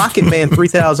calling him Rocket Man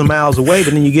 3,000 miles away,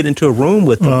 but then you get into a room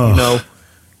with him,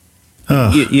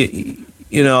 I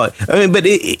mean, but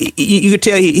you could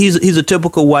tell he's a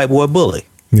typical white boy bully.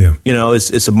 Yeah.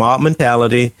 It's a mob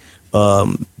mentality.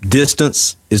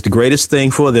 Distance is the greatest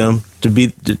thing for them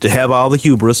to have all the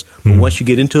hubris. But once you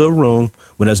get into a room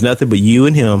when there's nothing but you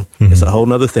and him, it's a whole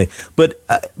nother thing. But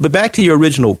back to your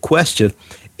original question,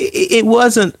 it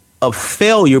wasn't a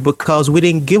failure because we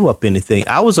didn't give up anything.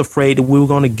 I was afraid that we were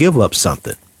going to give up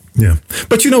something. Yeah.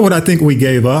 But you know what I think we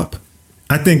gave up?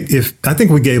 I think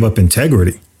we gave up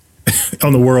integrity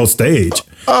on the world stage.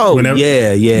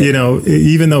 Yeah.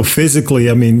 Even though physically,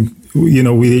 I mean,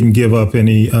 we didn't give up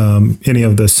any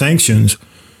of the sanctions.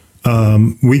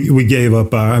 We gave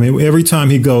up every time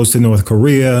he goes to North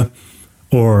Korea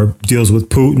or deals with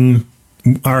Putin,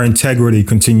 our integrity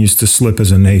continues to slip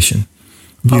as a nation.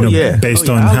 Based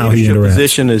on how he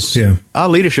interacts. Our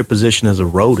leadership position has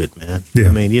eroded, man. Yeah.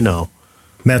 I mean,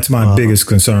 That's my biggest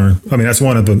concern. I mean, that's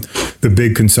one of the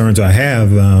big concerns I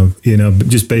have,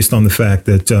 just based on the fact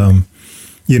that,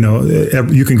 you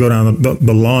can go down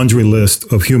the laundry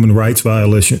list of human rights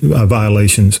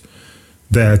violations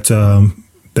that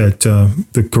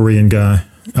the Korean guy,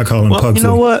 I call him Pugsley. You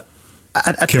know what?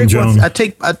 Kim Jong. I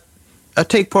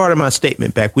take part of my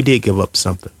statement back. We did give up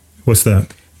something. What's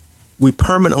that? We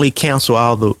permanently cancel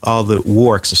all the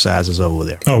war exercises over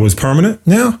there. Oh, it's permanent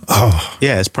now? Oh.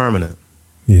 Yeah, it's permanent.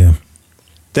 Yeah.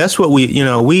 That's what we've.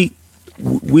 Yeah.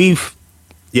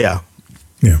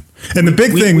 And the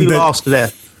big thing we lost to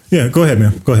that. Yeah, go ahead,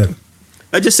 man. Go ahead.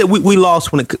 I just said we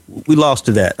lost we lost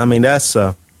to that. I mean, that's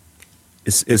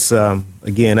it's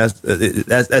again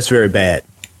that's very bad.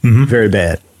 Mm-hmm. Very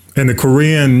bad. And the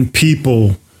Korean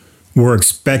people were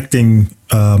expecting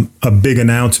a big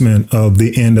announcement of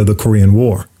the end of the Korean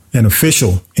War, an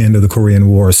official end of the Korean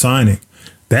War signing.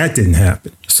 That didn't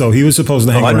happen. So he was supposed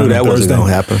to hang around on Thursday. I knew that wasn't going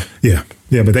to happen.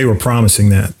 Yeah, but they were promising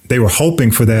that. They were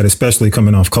hoping for that, especially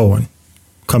coming off Cohen,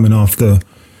 coming off the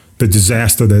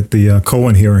disaster that the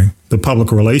Cohen hearing, the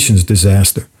public relations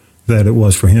disaster that it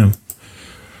was for him.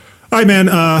 All right, man,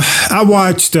 I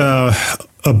watched a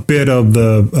bit of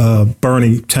the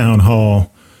Bernie town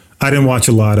hall. I didn't watch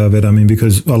a lot of it,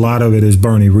 because a lot of it is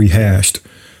Bernie rehashed.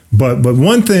 But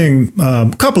one thing,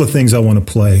 a couple of things I want to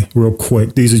play real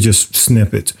quick. These are just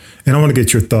snippets, and I want to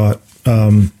get your thought.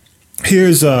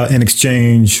 Here's an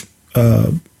exchange.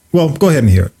 Well, go ahead and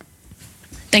hear it.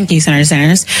 Thank you, Senator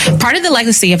Sanders. Part of the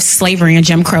legacy of slavery and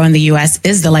Jim Crow in the U.S.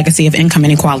 is the legacy of income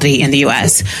inequality in the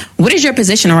U.S. What is your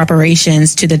position on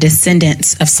reparations to the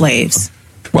descendants of slaves?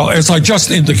 Well, as I just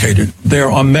indicated, there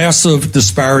are massive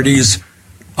disparities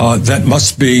that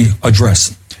must be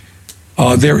addressed.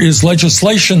 There is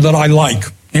legislation that I like,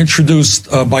 introduced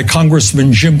by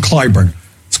Congressman Jim Clyburn.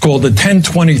 It's called the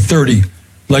 10-20-30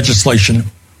 legislation,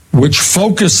 which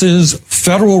focuses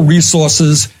federal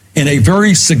resources in a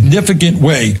very significant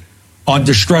way on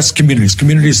distressed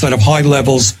communities that have high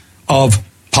levels of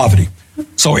poverty.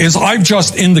 So as I've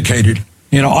just indicated,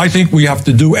 I think we have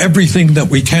to do everything that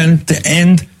we can to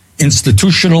end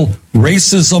institutional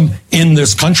racism in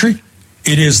this country.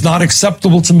 It is not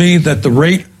acceptable to me that the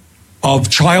rate of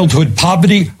childhood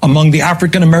poverty among the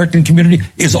African American community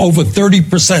is over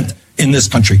 30% in this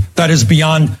country. That is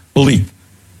beyond belief.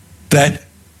 That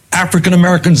African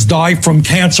Americans die from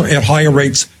cancer at higher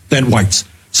rates than whites.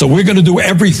 So we're going to do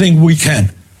everything we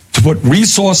can to put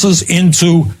resources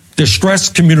into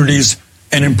distressed communities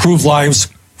and improve lives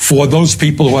for those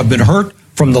people who have been hurt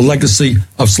from the legacy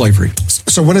of slavery.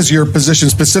 So what is your position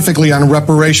specifically on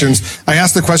reparations? I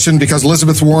asked the question because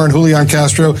Elizabeth Warren, Julian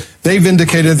Castro, they've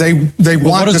indicated they want.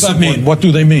 What does that mean? What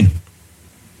do they mean?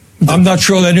 I'm not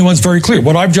sure that anyone's very clear.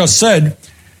 What I've just said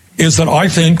is that I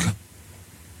think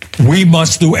we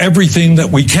must do everything that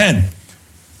we can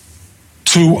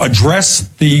to address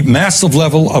the massive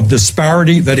level of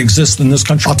disparity that exists in this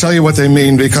country. I'll tell you what they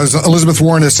mean, because Elizabeth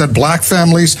Warren has said black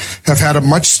families have had a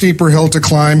much steeper hill to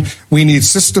climb. We need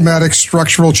systematic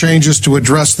structural changes to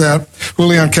address that.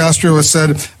 Julian Castro has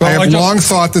said, I have long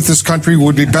thought that this country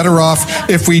would be better off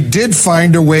if we did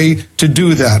find a way to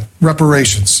do that,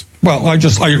 reparations. Well, I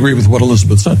agree with what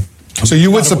Elizabeth said. So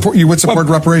you would support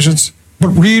reparations? But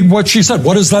read what she said.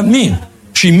 What does that mean?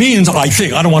 She means, I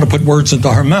think, I don't want to put words into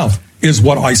her mouth, is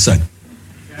what I said.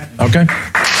 Okay?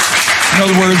 In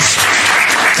other words,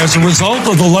 as a result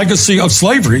of the legacy of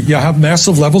slavery, you have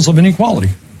massive levels of inequality.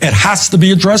 It has to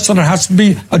be addressed, and it has to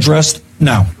be addressed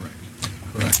now.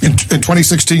 In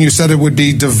 2016, you said it would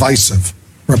be divisive,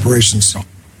 reparations.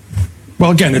 Well,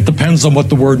 again, it depends on what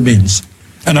the word means.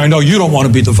 And I know you don't want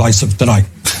to be divisive tonight.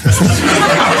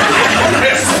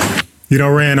 You know,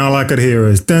 Rand, all I could hear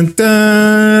is dun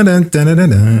dun dun dun dun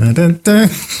dun dun dun.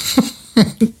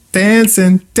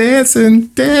 Dancing, dancing,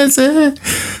 dancing.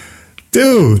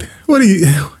 Dude, what do you...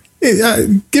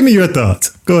 give me your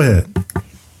thoughts. Go ahead.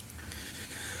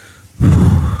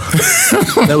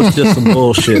 That was just some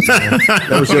bullshit, man.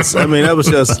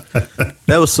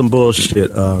 That was some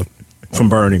bullshit from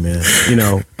Bernie, man. You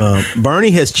know,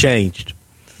 Bernie has changed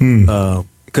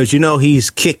because, you know, he's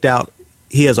kicked out.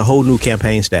 He has a whole new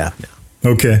campaign staff now.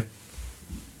 Okay.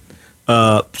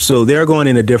 So they're going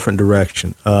in a different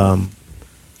direction.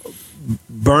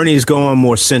 Bernie's going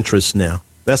more centrist now.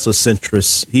 That's a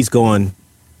centrist. He's going.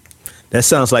 That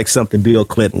sounds like something Bill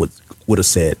Clinton would have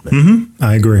said, man. Mm-hmm.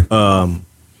 I agree.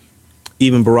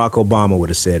 Even Barack Obama would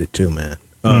have said it too, man.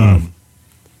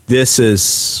 This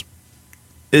is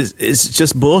it's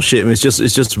just bullshit. It's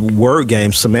just word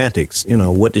game semantics. You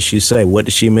know, what did she say? What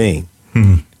did she mean?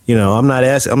 You know, I'm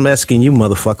asking you,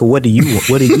 motherfucker. What do you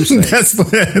say?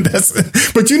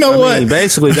 that's. But you know what? Mean,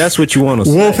 basically, that's what you want to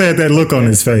say. Wolf had that look on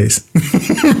his face.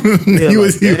 Damn.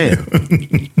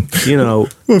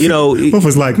 Wolf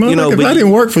was like, if I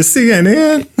didn't work for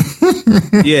CNN.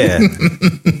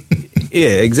 Yeah,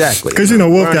 exactly. Because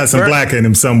Wolf got some black in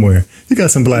him somewhere. He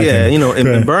got some black. Yeah, in him.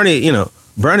 And Bernie,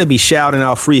 Bernie be shouting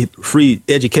out free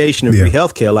education and free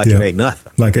healthcare like it ain't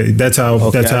nothing. Like that's how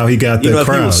he got the crowd. If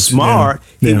he was smart,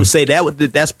 he would say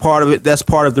that's part of it. That's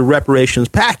part of the reparations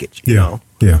package. You know,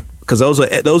 because those are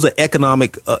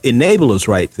economic enablers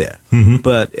right there. Mm-hmm.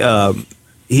 But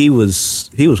he was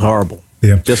horrible.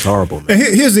 Yeah, just horrible. Man. And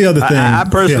here's the other thing. I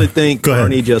personally think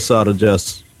Bernie just ought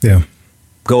to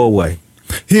go away.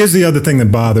 Here's the other thing that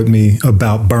bothered me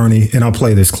about Bernie, and I'll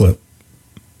play this clip.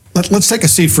 Let's take a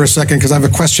seat for a second because I have a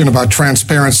question about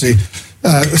transparency.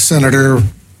 Senator,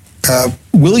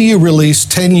 will you release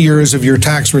 10 years of your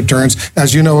tax returns?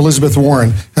 As you know, Elizabeth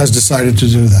Warren has decided to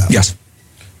do that. Yes.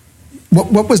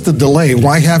 What was the delay?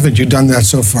 Why haven't you done that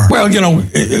so far? Well,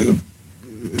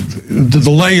 the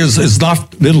delay is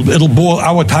not, it'll bore,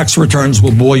 our tax returns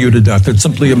will bore you to death. It's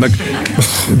simply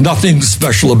nothing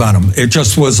special about them. It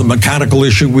just was a mechanical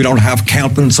issue. We don't have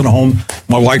accountants at home.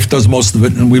 My wife does most of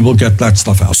it, and we will get that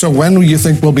stuff out. So when do you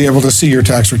think we'll be able to see your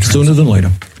tax returns? Sooner than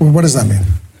later. Well, what does that mean?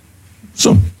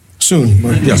 Soon.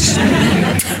 Yes.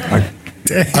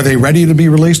 Are they ready to be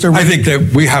released? I think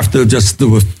that we have to just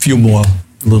do a few more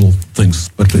little things,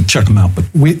 but check them out. But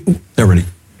they're ready.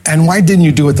 And why didn't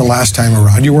you do it the last time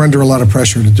around? You were under a lot of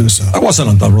pressure to do so. I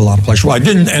wasn't under a lot of pressure. Well, I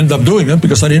didn't end up doing it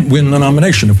because I didn't win the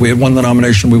nomination. If we had won the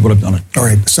nomination, we would have done it. All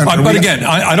right. Senator, but again,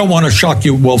 I don't want to shock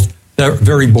you, Wolf. They're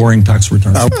very boring tax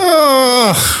returns.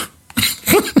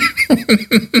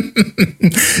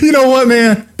 You know what,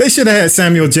 man? They should have had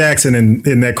Samuel Jackson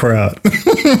in that crowd.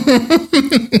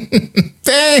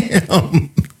 Damn.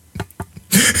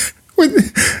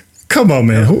 Come on,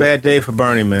 man. It was a bad day for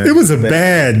Bernie, man. It was a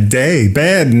bad day,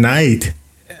 bad night.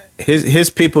 His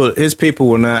people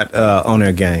were not on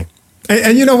their game.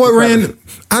 And you know what, Rand?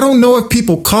 I don't know if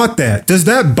people caught that. Does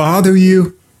that bother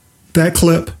you? That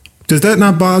clip? Does that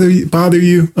not bother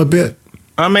you a bit?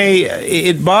 I mean,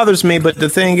 it bothers me, but the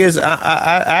thing is,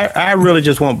 I really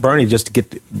just want Bernie just to get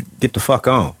the fuck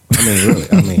on. I mean, really.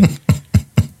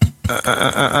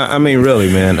 I mean,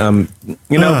 really, man.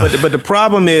 But the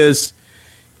problem is,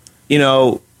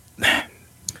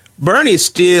 Bernie is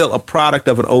still a product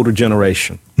of an older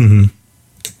generation. Mm-hmm.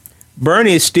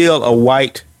 Bernie is still a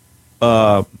white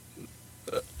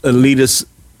elitist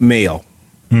male.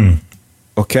 Mm.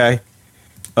 Okay.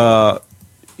 And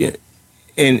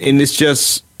it's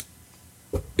just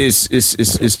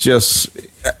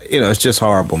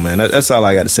horrible, man. That's all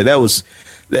I got to say. That was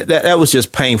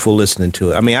just painful listening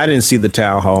to it. I mean, I didn't see the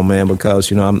town hall, man,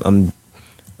 because I'm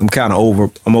kind of over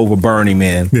Bernie,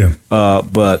 man. Yeah.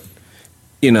 But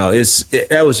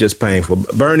that was just painful.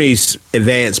 Bernie's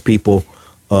advanced people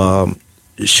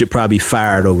should probably be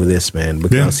fired over this, man,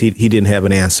 because he didn't have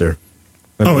an answer.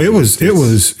 It was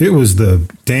the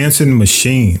dancing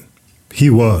machine.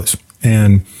 He was.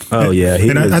 And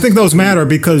I think those matter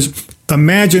because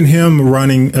imagine him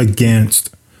running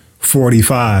against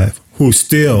 45, who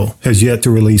still has yet to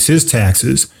release his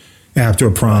taxes after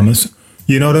a promise.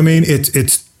 You know what I mean?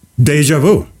 It's deja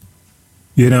vu.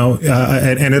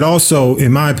 And it also,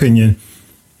 in my opinion,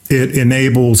 it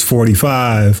enables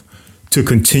 45 to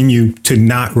continue to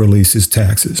not release his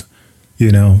taxes.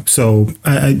 So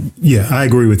I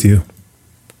agree with you.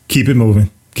 Keep it moving.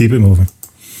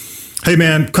 Hey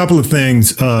man, couple of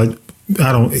things. I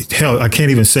can't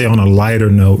even say on a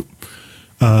lighter note.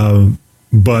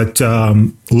 But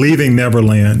Leaving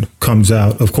Neverland comes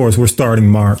out. Of course, we're starting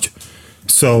March.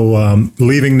 So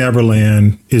Leaving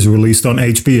Neverland is released on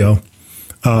HBO.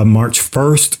 March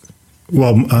 1st.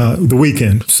 Well, the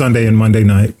weekend, Sunday and Monday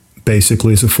night,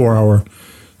 basically. It's a 4-hour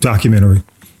documentary.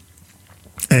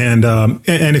 And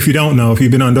if you don't know, if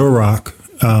you've been under a rock,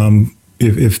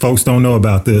 if folks don't know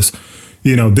about this,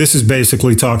 this is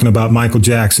basically talking about Michael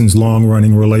Jackson's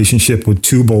long-running relationship with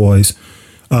two boys.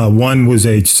 One was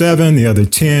age 7, the other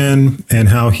 10, and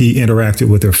how he interacted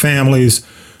with their families.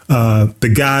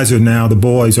 The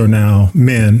boys are now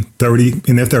men,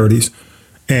 in their 30s,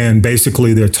 and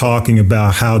basically they're talking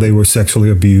about how they were sexually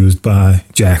abused by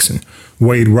Jackson.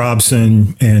 Wade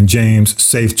Robson and James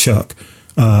Safechuck.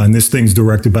 And this thing's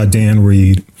directed by Dan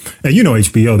Reed. And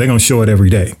HBO, they're going to show it every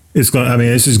day. This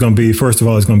is going to be, first of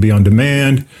all, it's going to be on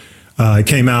demand. It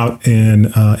came out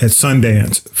at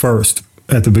Sundance first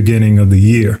at the beginning of the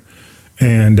year.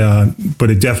 And but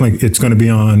it's going to be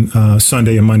on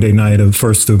Sunday and Monday night of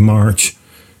first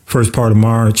part of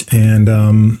March,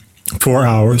 and 4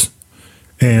 hours.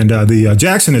 And the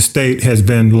Jackson estate has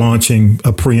been launching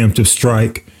a preemptive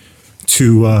strike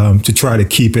to try to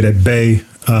keep it at bay.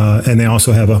 And they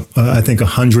also have I think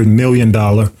 $100 million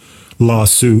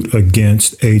lawsuit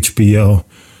against HBO.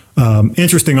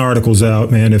 Interesting articles out,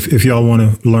 man. If y'all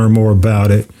want to learn more about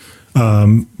it,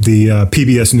 the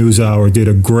PBS NewsHour did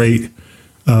a great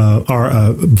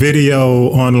video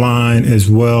online, as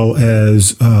well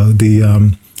as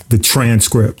the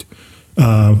transcript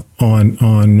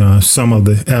on some of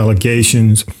the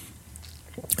allegations.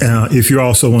 If you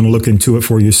also want to look into it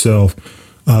for yourself,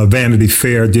 Vanity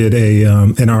Fair did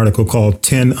an article called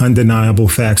 10 Undeniable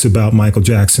Facts About Michael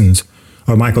Jackson's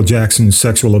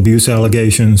sexual abuse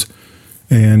allegations.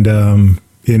 And, and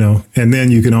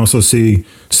then you can also see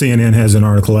CNN has an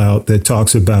article out that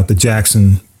talks about the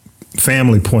Jackson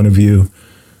family point of view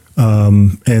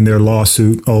and their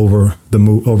lawsuit over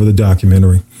the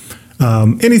documentary.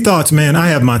 Any thoughts, man? I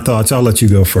have my thoughts. I'll let you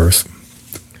go first.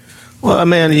 Well,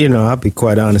 man, I'll be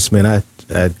quite honest, man. I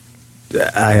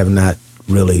have not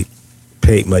really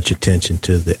paid much attention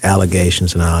to the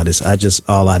allegations and all this.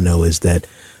 All I know is that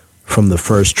from the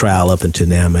first trial up until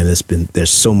now, man,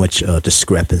 there's so much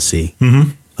discrepancy.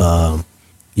 Mm-hmm.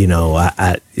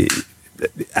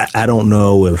 I don't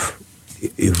know if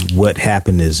what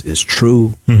happened is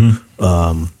true.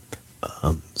 Mm-hmm.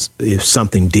 If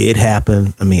something did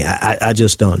happen, I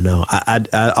just don't know.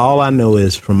 All I know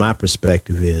is, from my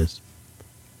perspective, is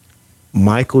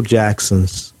Michael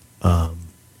Jackson's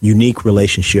unique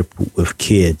relationship with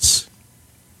kids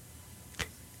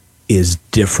is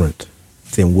different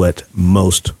than what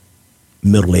most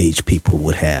middle-aged people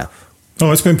would have.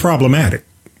 Oh, it's been problematic.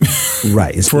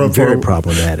 Right, it's been very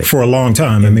problematic for a long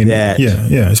time.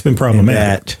 It's been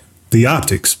problematic. The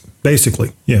optics,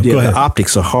 basically. Yeah, go ahead. The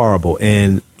optics are horrible,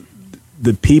 and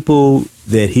the people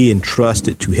that he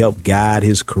entrusted to help guide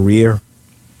his career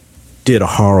did a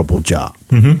horrible job.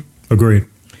 Mm-hmm. Agreed.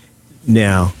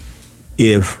 Now,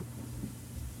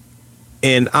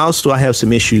 and also I have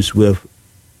some issues with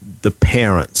the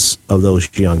parents of those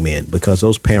young men, because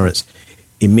those parents,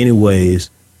 in many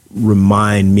ways,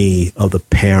 remind me of the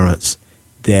parents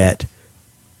that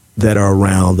are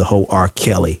around the whole R.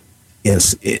 Kelly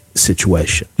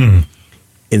situation. Mm-hmm.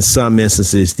 In some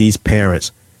instances, these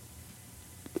parents,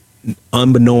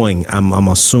 unbeknowing, I'm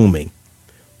assuming,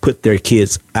 put their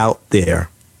kids out there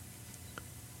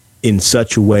in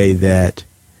such a way that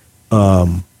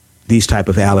these type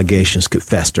of allegations could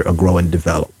fester or grow and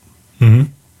develop.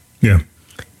 Mm-hmm. Yeah.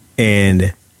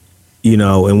 And,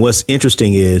 and what's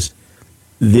interesting is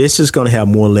this is going to have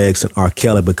more legs than R.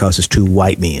 Kelly, because it's two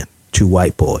white men, two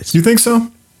white boys. You think so?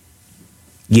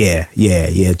 Yeah.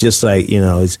 Just like,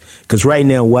 it's because right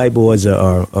now white boys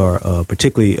are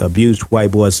particularly abused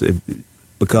white boys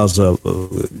because of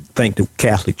thank the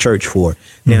Catholic Church for it.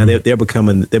 Now they're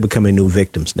becoming new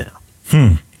victims now.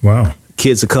 Wow.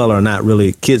 Kids of color are not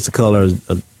really kids of color.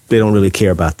 They don't really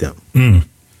care about them.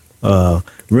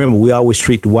 Remember, we always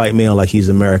treat the white male like he's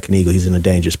an American eagle. He's an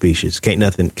endangered species.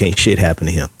 Can't shit happen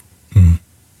to him.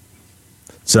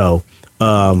 So,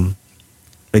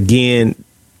 again,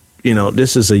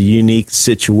 this is a unique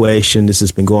situation. This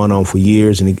has been going on for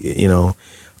years, and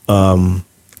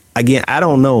again, I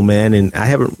don't know, man, and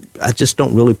I just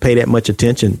don't really pay that much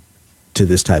attention to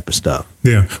this type of stuff.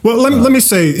 Yeah. Well, let me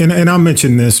say, and I'll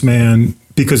mention this, man,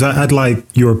 because I'd like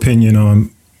your opinion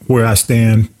on where I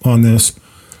stand on this.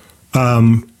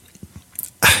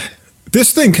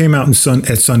 This thing came out at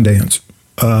Sundance,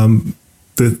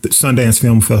 the Sundance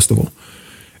Film Festival,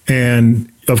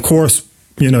 and of course,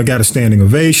 got a standing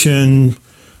ovation.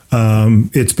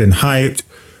 It's been hyped,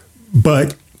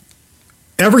 but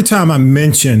every time I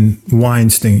mention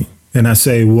Weinstein, and I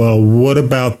say, well, what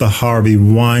about the Harvey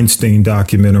Weinstein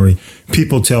documentary?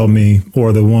 People tell me,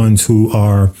 or the ones who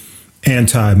are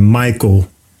anti-Michael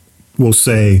will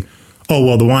say, oh,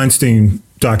 well, the Weinstein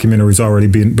documentary's already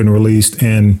been released,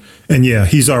 and yeah,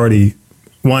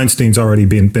 Weinstein's already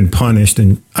been punished.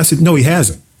 And I said, no, he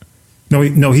hasn't.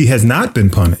 No, he has not been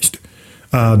punished.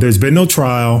 There's been no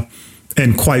trial,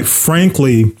 and quite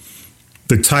frankly,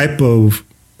 the type of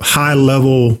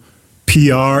high-level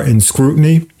PR and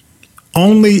scrutiny,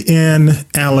 only in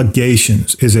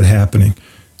allegations is it happening,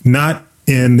 not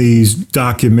in these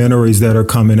documentaries that are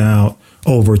coming out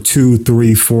over 2,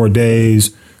 3, 4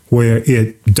 days, where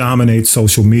it dominates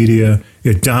social media,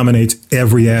 it dominates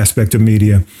every aspect of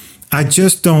media. I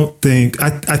just don't think,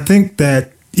 I think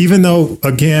that even though,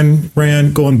 again,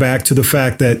 Rand, going back to the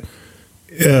fact that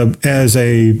as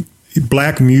a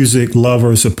Black music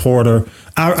lover, supporter,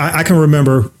 I can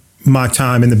remember my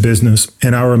time in the business,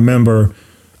 and I remember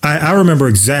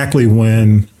exactly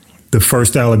when the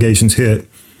first allegations hit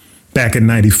back in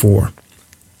 '94.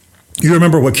 You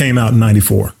remember what came out in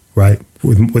 '94, right?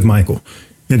 With Michael,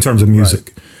 in terms of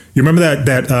music. Right. You remember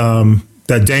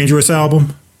that Dangerous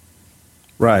album?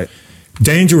 Right.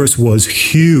 Dangerous was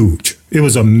huge. It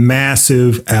was a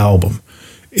massive album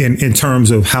in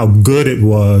terms of how good it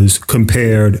was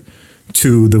compared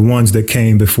to the ones that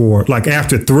came before. Like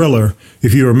after Thriller,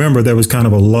 if you remember, there was kind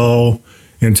of a lull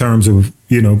in terms of,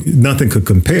 nothing could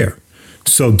compare.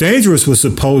 So Dangerous was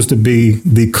supposed to be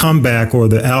the comeback, or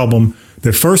the album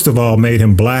that first of all made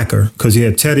him blacker, because he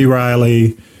had Teddy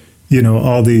Riley,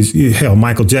 all these,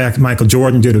 Michael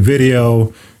Jordan did a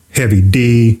video, Heavy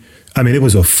D. I mean, it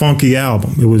was a funky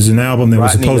album. It was an album that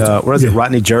was supposed to... What is it,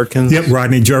 Rodney Jerkins? Yep,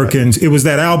 Rodney Jerkins. It was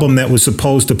that album that was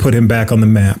supposed to put him back on the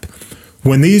map.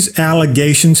 When these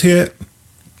allegations hit...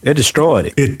 It destroyed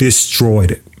it. It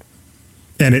destroyed it.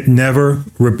 And it never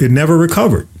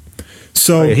recovered.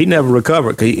 So he never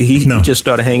recovered. He just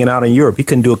started hanging out in Europe. He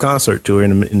couldn't do a concert tour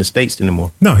in the States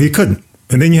anymore. No, he couldn't.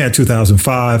 And then you had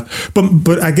 2005.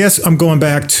 But I guess I'm going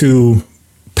back to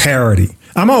parody.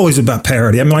 I'm always about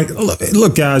parody. I'm like,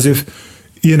 look, guys, if,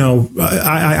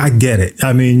 I get it.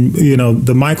 I mean,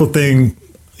 the Michael thing,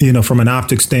 from an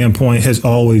optics standpoint has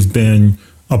always been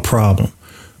a problem.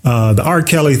 The R.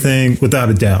 Kelly thing, without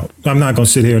a doubt. I'm not going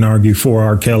to sit here and argue for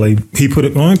R. Kelly. He put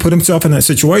himself in that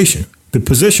situation, the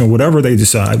position, whatever they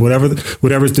decide,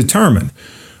 whatever's determined.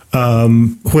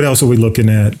 What else are we looking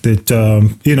at? That,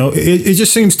 it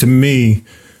just seems to me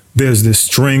there's this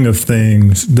string of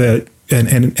things that,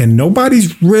 and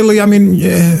nobody's really,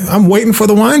 I'm waiting for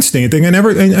the Weinstein thing, and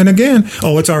again,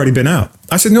 it's already been out.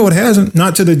 I said, no, it hasn't,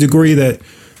 not to the degree that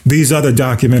these other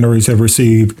documentaries have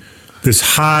received this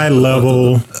high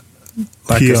level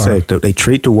like PR. I said, they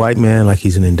treat the white man like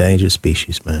he's an endangered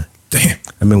species, man. Damn.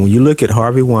 I mean, when you look at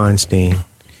Harvey Weinstein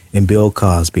and Bill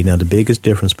Cosby, now the biggest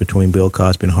difference between Bill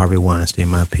Cosby and Harvey Weinstein, in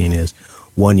my opinion, is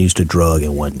one used a drug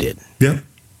and one didn't. Yeah.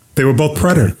 They were both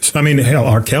predators. I mean, hell,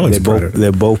 R. Kelly's a predator.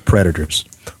 They're both predators.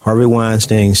 Harvey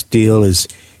Weinstein still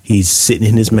he's sitting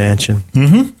in his mansion.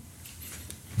 Mm-hmm.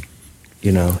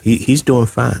 He's doing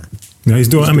fine. No, he's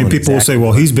doing people exactly will say,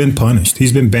 well, he's been punished.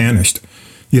 He's been banished.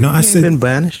 I said, been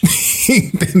banished.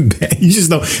 You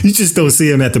just don't see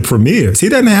him at the premieres. He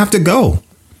doesn't have to go.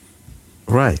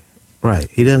 Right.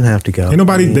 He doesn't have to go. Ain't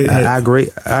nobody. I agree.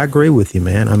 I agree with you,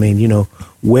 man. I mean,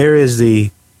 where's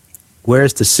the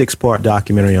 6-part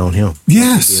documentary on him?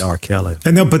 Yes. R. Kelly.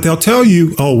 But they'll tell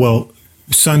you, oh, well,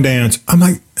 Sundance. I'm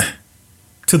like,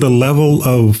 to the level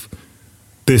of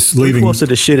this leaving. Most of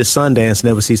the shit at Sundance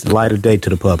never sees the light of day to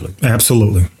the public.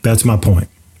 Absolutely. That's my point.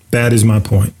 That is my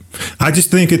point. I just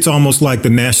think it's almost like the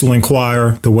National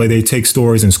Enquirer, the way they take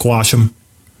stories and squash them.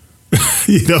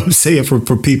 Say it for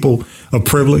people of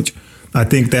privilege. I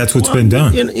think that's what's been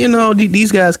done.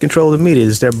 These guys control the media.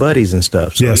 It's their buddies and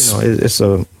stuff. So, yes.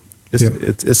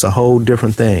 It's a whole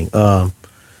different thing.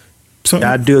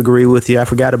 I do agree with you. I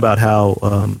forgot about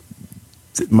how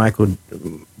Michael,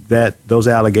 those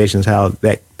allegations, how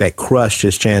that crushed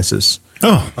his chances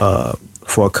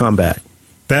for a comeback.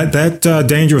 That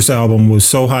Dangerous album was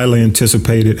so highly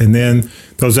anticipated, and then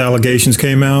those allegations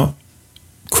came out,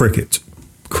 crickets,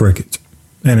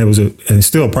 and it's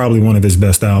still probably one of his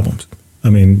best albums. I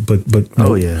mean, but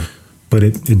oh yeah, but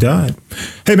it died.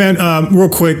 Hey man, real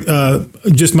quick,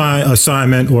 just my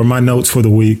assignment or my notes for the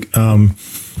week.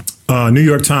 New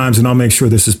York Times, and I'll make sure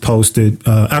this is posted.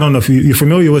 I don't know if you're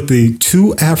familiar with the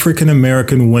 2 African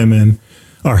American women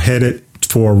are headed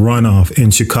for a runoff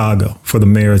in Chicago for the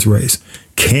mayor's race.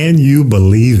 Can you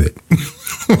believe it?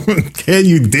 Can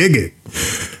you dig it?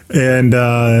 And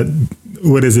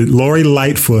what is it? Lori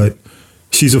Lightfoot.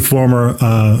 She's a former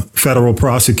federal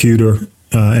prosecutor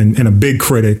and a big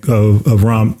critic of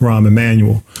Rahm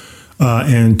Emanuel,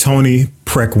 and Toni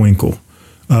Preckwinkle.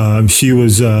 She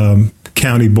was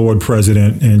county board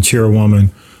president and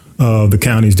chairwoman of the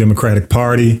county's Democratic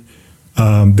Party.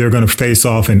 They're going to face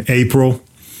off in April.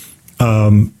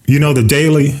 The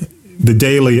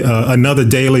Daley, another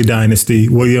Daley dynasty,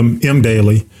 William M.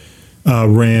 Daley,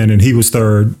 ran, and he was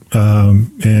third,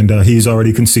 and he's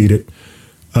already conceded.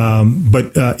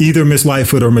 But either Miss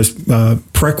Lightfoot or Miss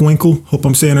Preckwinkle, hope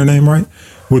I'm saying her name right,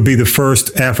 would be the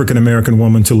first African-American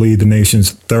woman to lead the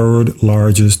nation's third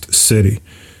largest city.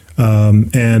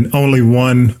 And only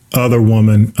one other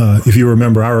woman, if you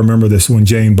remember, I remember this when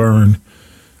Jane Byrne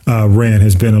ran,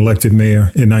 has been elected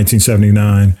mayor in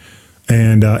 1979.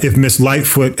 And if Miss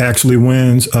Lightfoot actually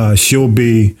wins, she'll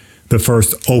be the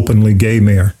first openly gay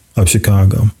mayor of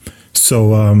Chicago.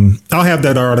 So I'll have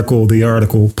that article, the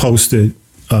article posted,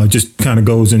 just kind of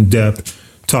goes in depth,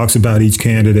 talks about each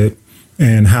candidate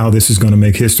and how this is going to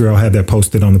make history. I'll have that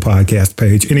posted on the podcast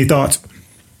page. Any thoughts?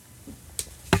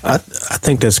 I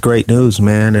think that's great news,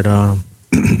 man, that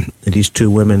these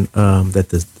two women, that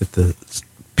the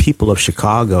people of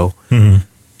Chicago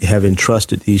have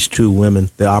entrusted these two women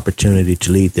the opportunity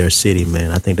to lead their city, man.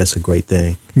 I think that's a great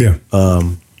thing. Yeah.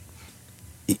 I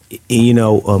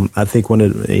think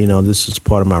this is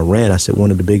part of my rant. I said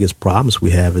one of the biggest problems we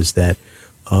have is that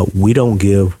we don't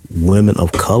give women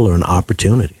of color an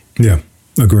opportunity. Yeah,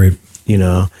 agreed.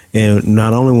 And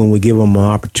not only when we give them an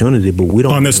opportunity, but we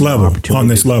don't on this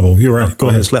level. You're right. Go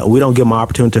ahead. We don't give them an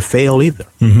opportunity to fail either.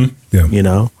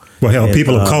 Yeah. Well, hell,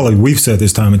 people of color, we've said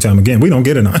this time and time again, they don't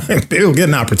get an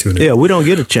opportunity. Yeah, we don't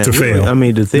get a chance to fail. I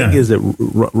mean, the thing is that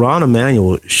Rahm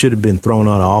Emanuel should have been thrown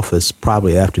out of office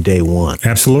probably after day one.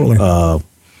 Absolutely.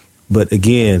 But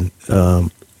again,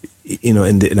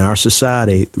 in our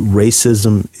society, race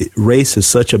is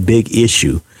such a big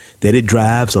issue that it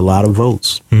drives a lot of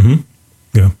votes. Mm-hmm.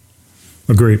 Yeah,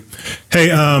 agreed. Hey,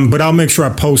 but I'll make sure I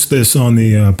post this on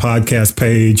the podcast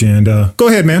page. And go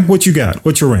ahead, man. What you got?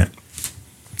 What's your rant?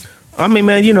 I mean,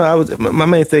 man, my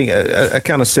main thing, I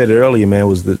kind of said it earlier, man,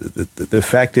 was the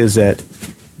fact is that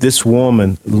this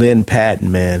woman, Lynn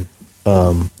Patton, man,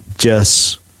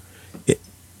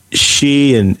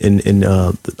 she and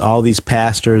all these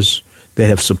pastors that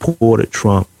have supported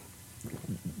Trump,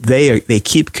 they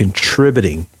keep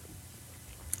contributing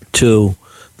to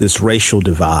this racial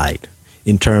divide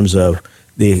in terms of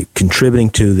they're contributing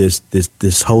to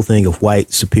this whole thing of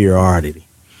white superiority.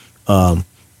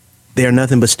 They're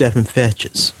nothing but stepping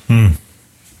fetches.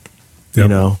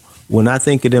 Yep. When I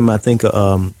think of them, I think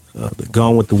of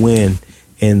Gone with the Wind,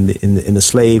 and the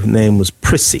slave name was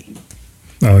Prissy.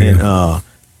 Oh yeah.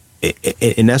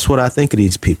 And that's what I think of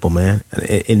these people, man.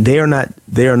 And they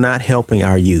are not helping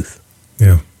our youth.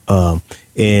 Yeah.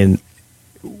 And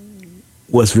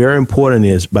what's very important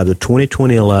is by the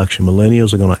 2020 election,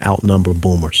 millennials are going to outnumber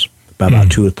boomers by about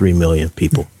 2 or 3 million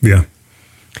people. Yeah.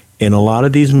 And a lot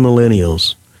of these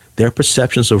millennials, their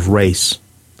perceptions of race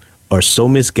are so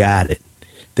misguided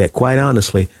that, quite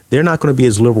honestly, they're not going to be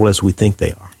as liberal as we think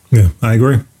they are. Yeah, I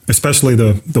agree. Especially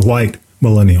the white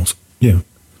millennials. Yeah.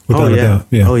 Without a doubt.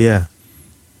 Yeah.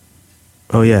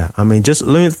 Oh yeah. I mean, just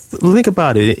think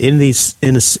about it. In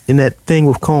that thing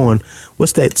with Cohen,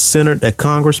 what's that senator, that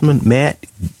congressman, Matt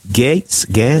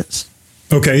Gaetz?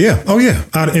 Okay. Yeah. Oh yeah.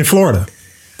 Out in Florida.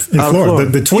 Florida.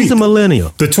 The tweet. He's a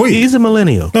millennial. The tweet. He's a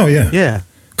millennial. Oh yeah. Yeah.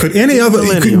 Would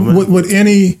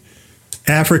any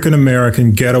African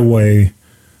American get away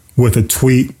with a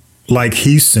tweet like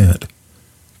he sent,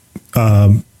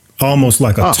 almost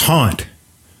like a taunt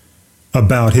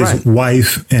about his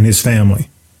wife and his family?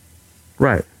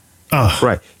 Right.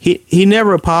 Right. He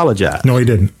never apologized. No, he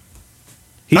didn't.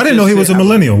 I didn't know he was a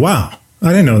millennial. Wow. I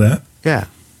didn't know that. Yeah.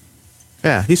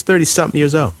 Yeah. He's 30-something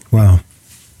years old. Wow.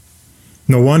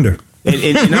 No wonder.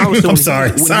 And I'm sorry.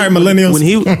 Millennials.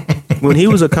 When he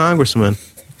was a congressman,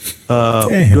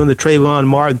 doing the Trayvon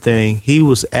Martin thing, he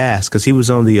was asked, because he was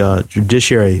on the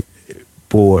Judiciary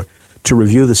Board, to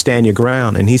review the Stand Your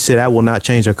Ground, and he said, "I will not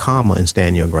change a comma in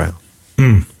Stand Your Ground."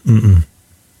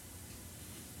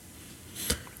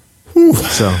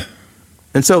 So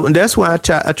that's why I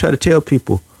try to tell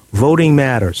people, voting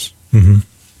matters.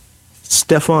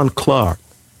 Stephon Clark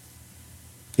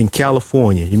in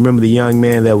California. You remember the young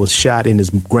man that was shot in his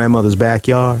grandmother's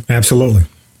backyard? Absolutely.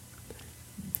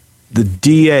 The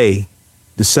DA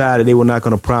decided they were not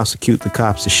going to prosecute the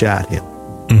cops that shot him.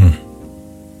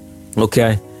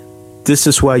 Okay? This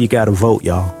is why you got to vote,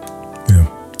 y'all. Yeah.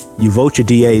 You vote your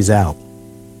DAs out.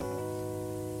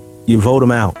 You vote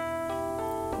them out.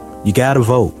 You got to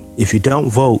vote. If you don't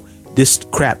vote, this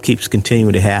crap keeps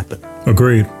continuing to happen.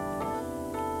 Agreed.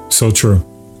 So true.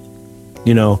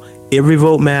 You know, every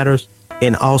vote matters,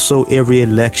 and also every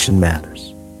election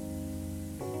matters.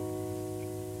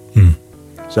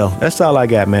 So that's all I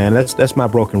got, man. That's my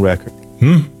broken record.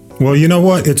 Well, you know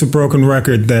what? It's a broken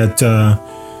record that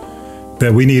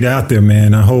we need out there,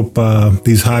 man. I hope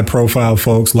these high-profile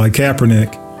folks like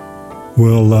Kaepernick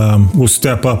will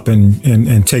step up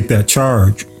and take that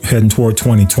charge heading toward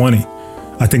 2020.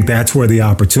 I think that's where the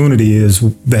opportunity is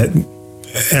that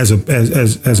as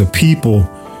a people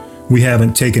we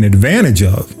haven't taken advantage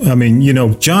of. I mean, you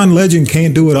know, John Legend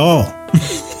can't do it all.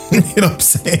 You know what I'm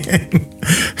saying?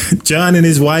 John and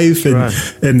his wife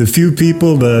and the few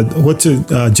people,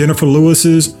 Jennifer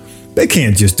Lewis's, they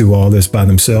can't just do all this by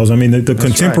themselves. I mean, the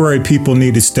contemporary people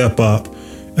need to step up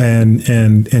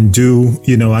and do,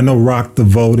 you know, I know rock the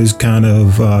vote is kind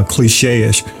of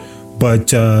cliche-ish,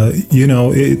 but you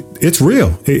know, it's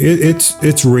real.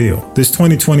 It's real. This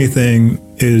 2020 thing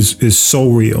is so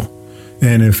real.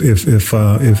 And if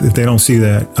they don't see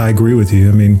that, I agree with you.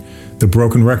 I mean, the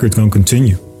broken record's going to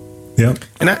continue. Yep.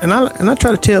 And I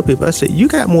try to tell people, I say, you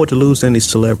got more to lose than these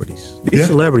celebrities. These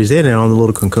celebrities, they're there on the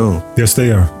little cocoon. Yes,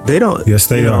 they are. They don't. Yes,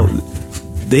 they are.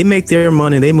 They make their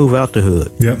money. They move out the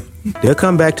hood. Yep. They'll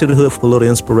come back to the hood for a little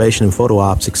inspiration and photo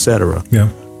ops, etc. Yeah.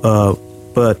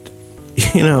 But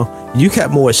you know, you got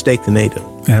more at stake than they do.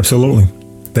 Absolutely.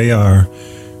 They are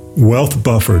wealth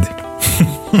buffered.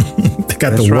 They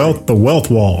got the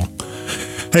wealth wall.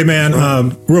 Hey, man,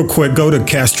 real quick, go to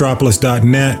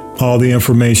castropolis.net. All the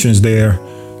information's there.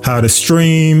 How to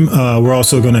stream. We're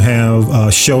also going to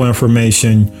have show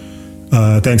information.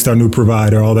 Thanks to our new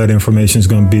provider, all that information is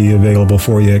going to be available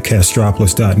for you at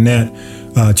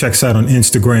castropolis.net. Check us out on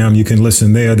Instagram. You can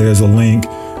listen there. There's a link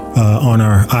on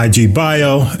our IG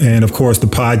bio. And, of course, the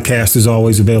podcast is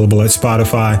always available at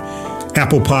Spotify,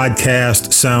 Apple Podcast,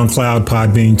 SoundCloud,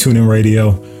 Podbean, TuneIn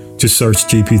Radio. Just search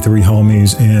GP3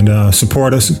 Homies and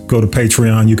support us. Go to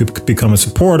Patreon. You could become a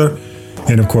supporter.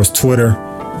 And, of course, Twitter.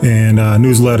 And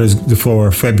newsletters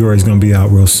for February is going to be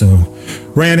out real soon.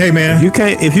 Rand, hey, man.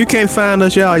 If you can't find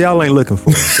us, y'all ain't looking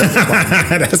for us.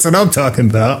 That's what I'm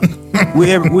talking about.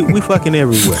 we fucking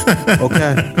everywhere,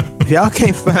 okay? If y'all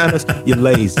can't find us, you're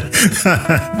lazy.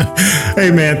 Hey,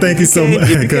 man, thank you so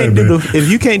much. If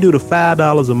you can't do the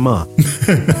 $5 a month,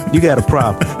 you got a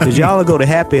problem. Because y'all will go to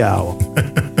happy hour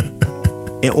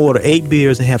and order 8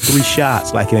 beers and have 3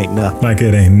 shots like it ain't nothing. Like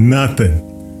it ain't nothing.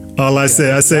 All I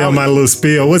say on my little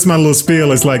spiel. What's my little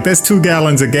spiel? It's like, that's 2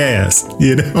 gallons of gas,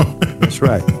 you know? That's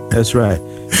right.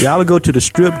 Y'all will go to the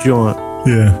strip joint.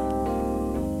 Yeah.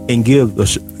 And give a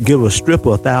stripper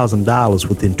 $1,000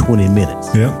 within 20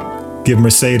 minutes. Yeah. Give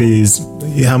Mercedes,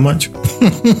 how much?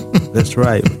 That's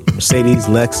right. Mercedes,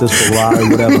 Lexus, Ferrari,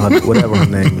 whatever her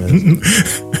name is.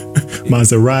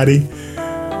 Maserati.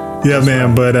 Yeah, that's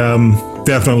man. Right. But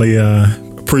definitely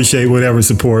appreciate whatever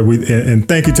support. And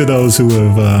thank you to those who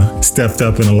have stepped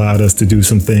up and allowed us to do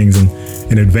some things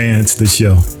and advance the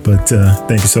show. But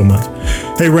thank you so much.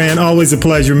 Hey, Rand, always a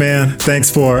pleasure, man. Thanks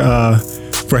for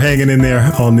hanging in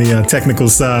there on the technical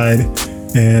side.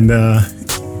 And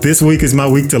this week is my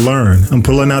week to learn. I'm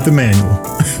pulling out the manual.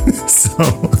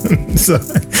 so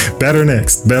better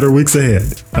weeks ahead.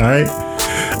 All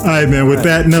right, man. With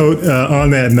that note, on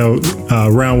that note,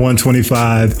 round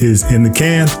 125 is in the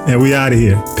can, and we out of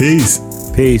here. Peace.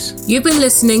 You've been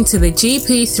listening to the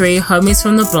GP3 Homies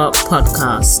from the Block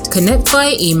podcast. Connect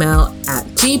via email at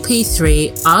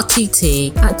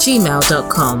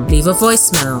gp3rtt@gmail.com. Leave a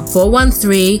voicemail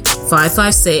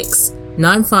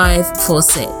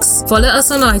 413-556-9546. Follow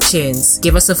us on iTunes.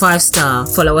 Give us a 5-star.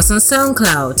 Follow us on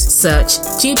SoundCloud. Search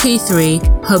GP3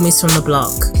 Homies from the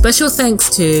Block. Special thanks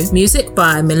to music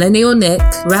by Millennial Nick,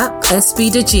 Rap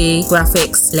SB2G,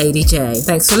 graphics Lady J.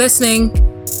 Thanks for listening.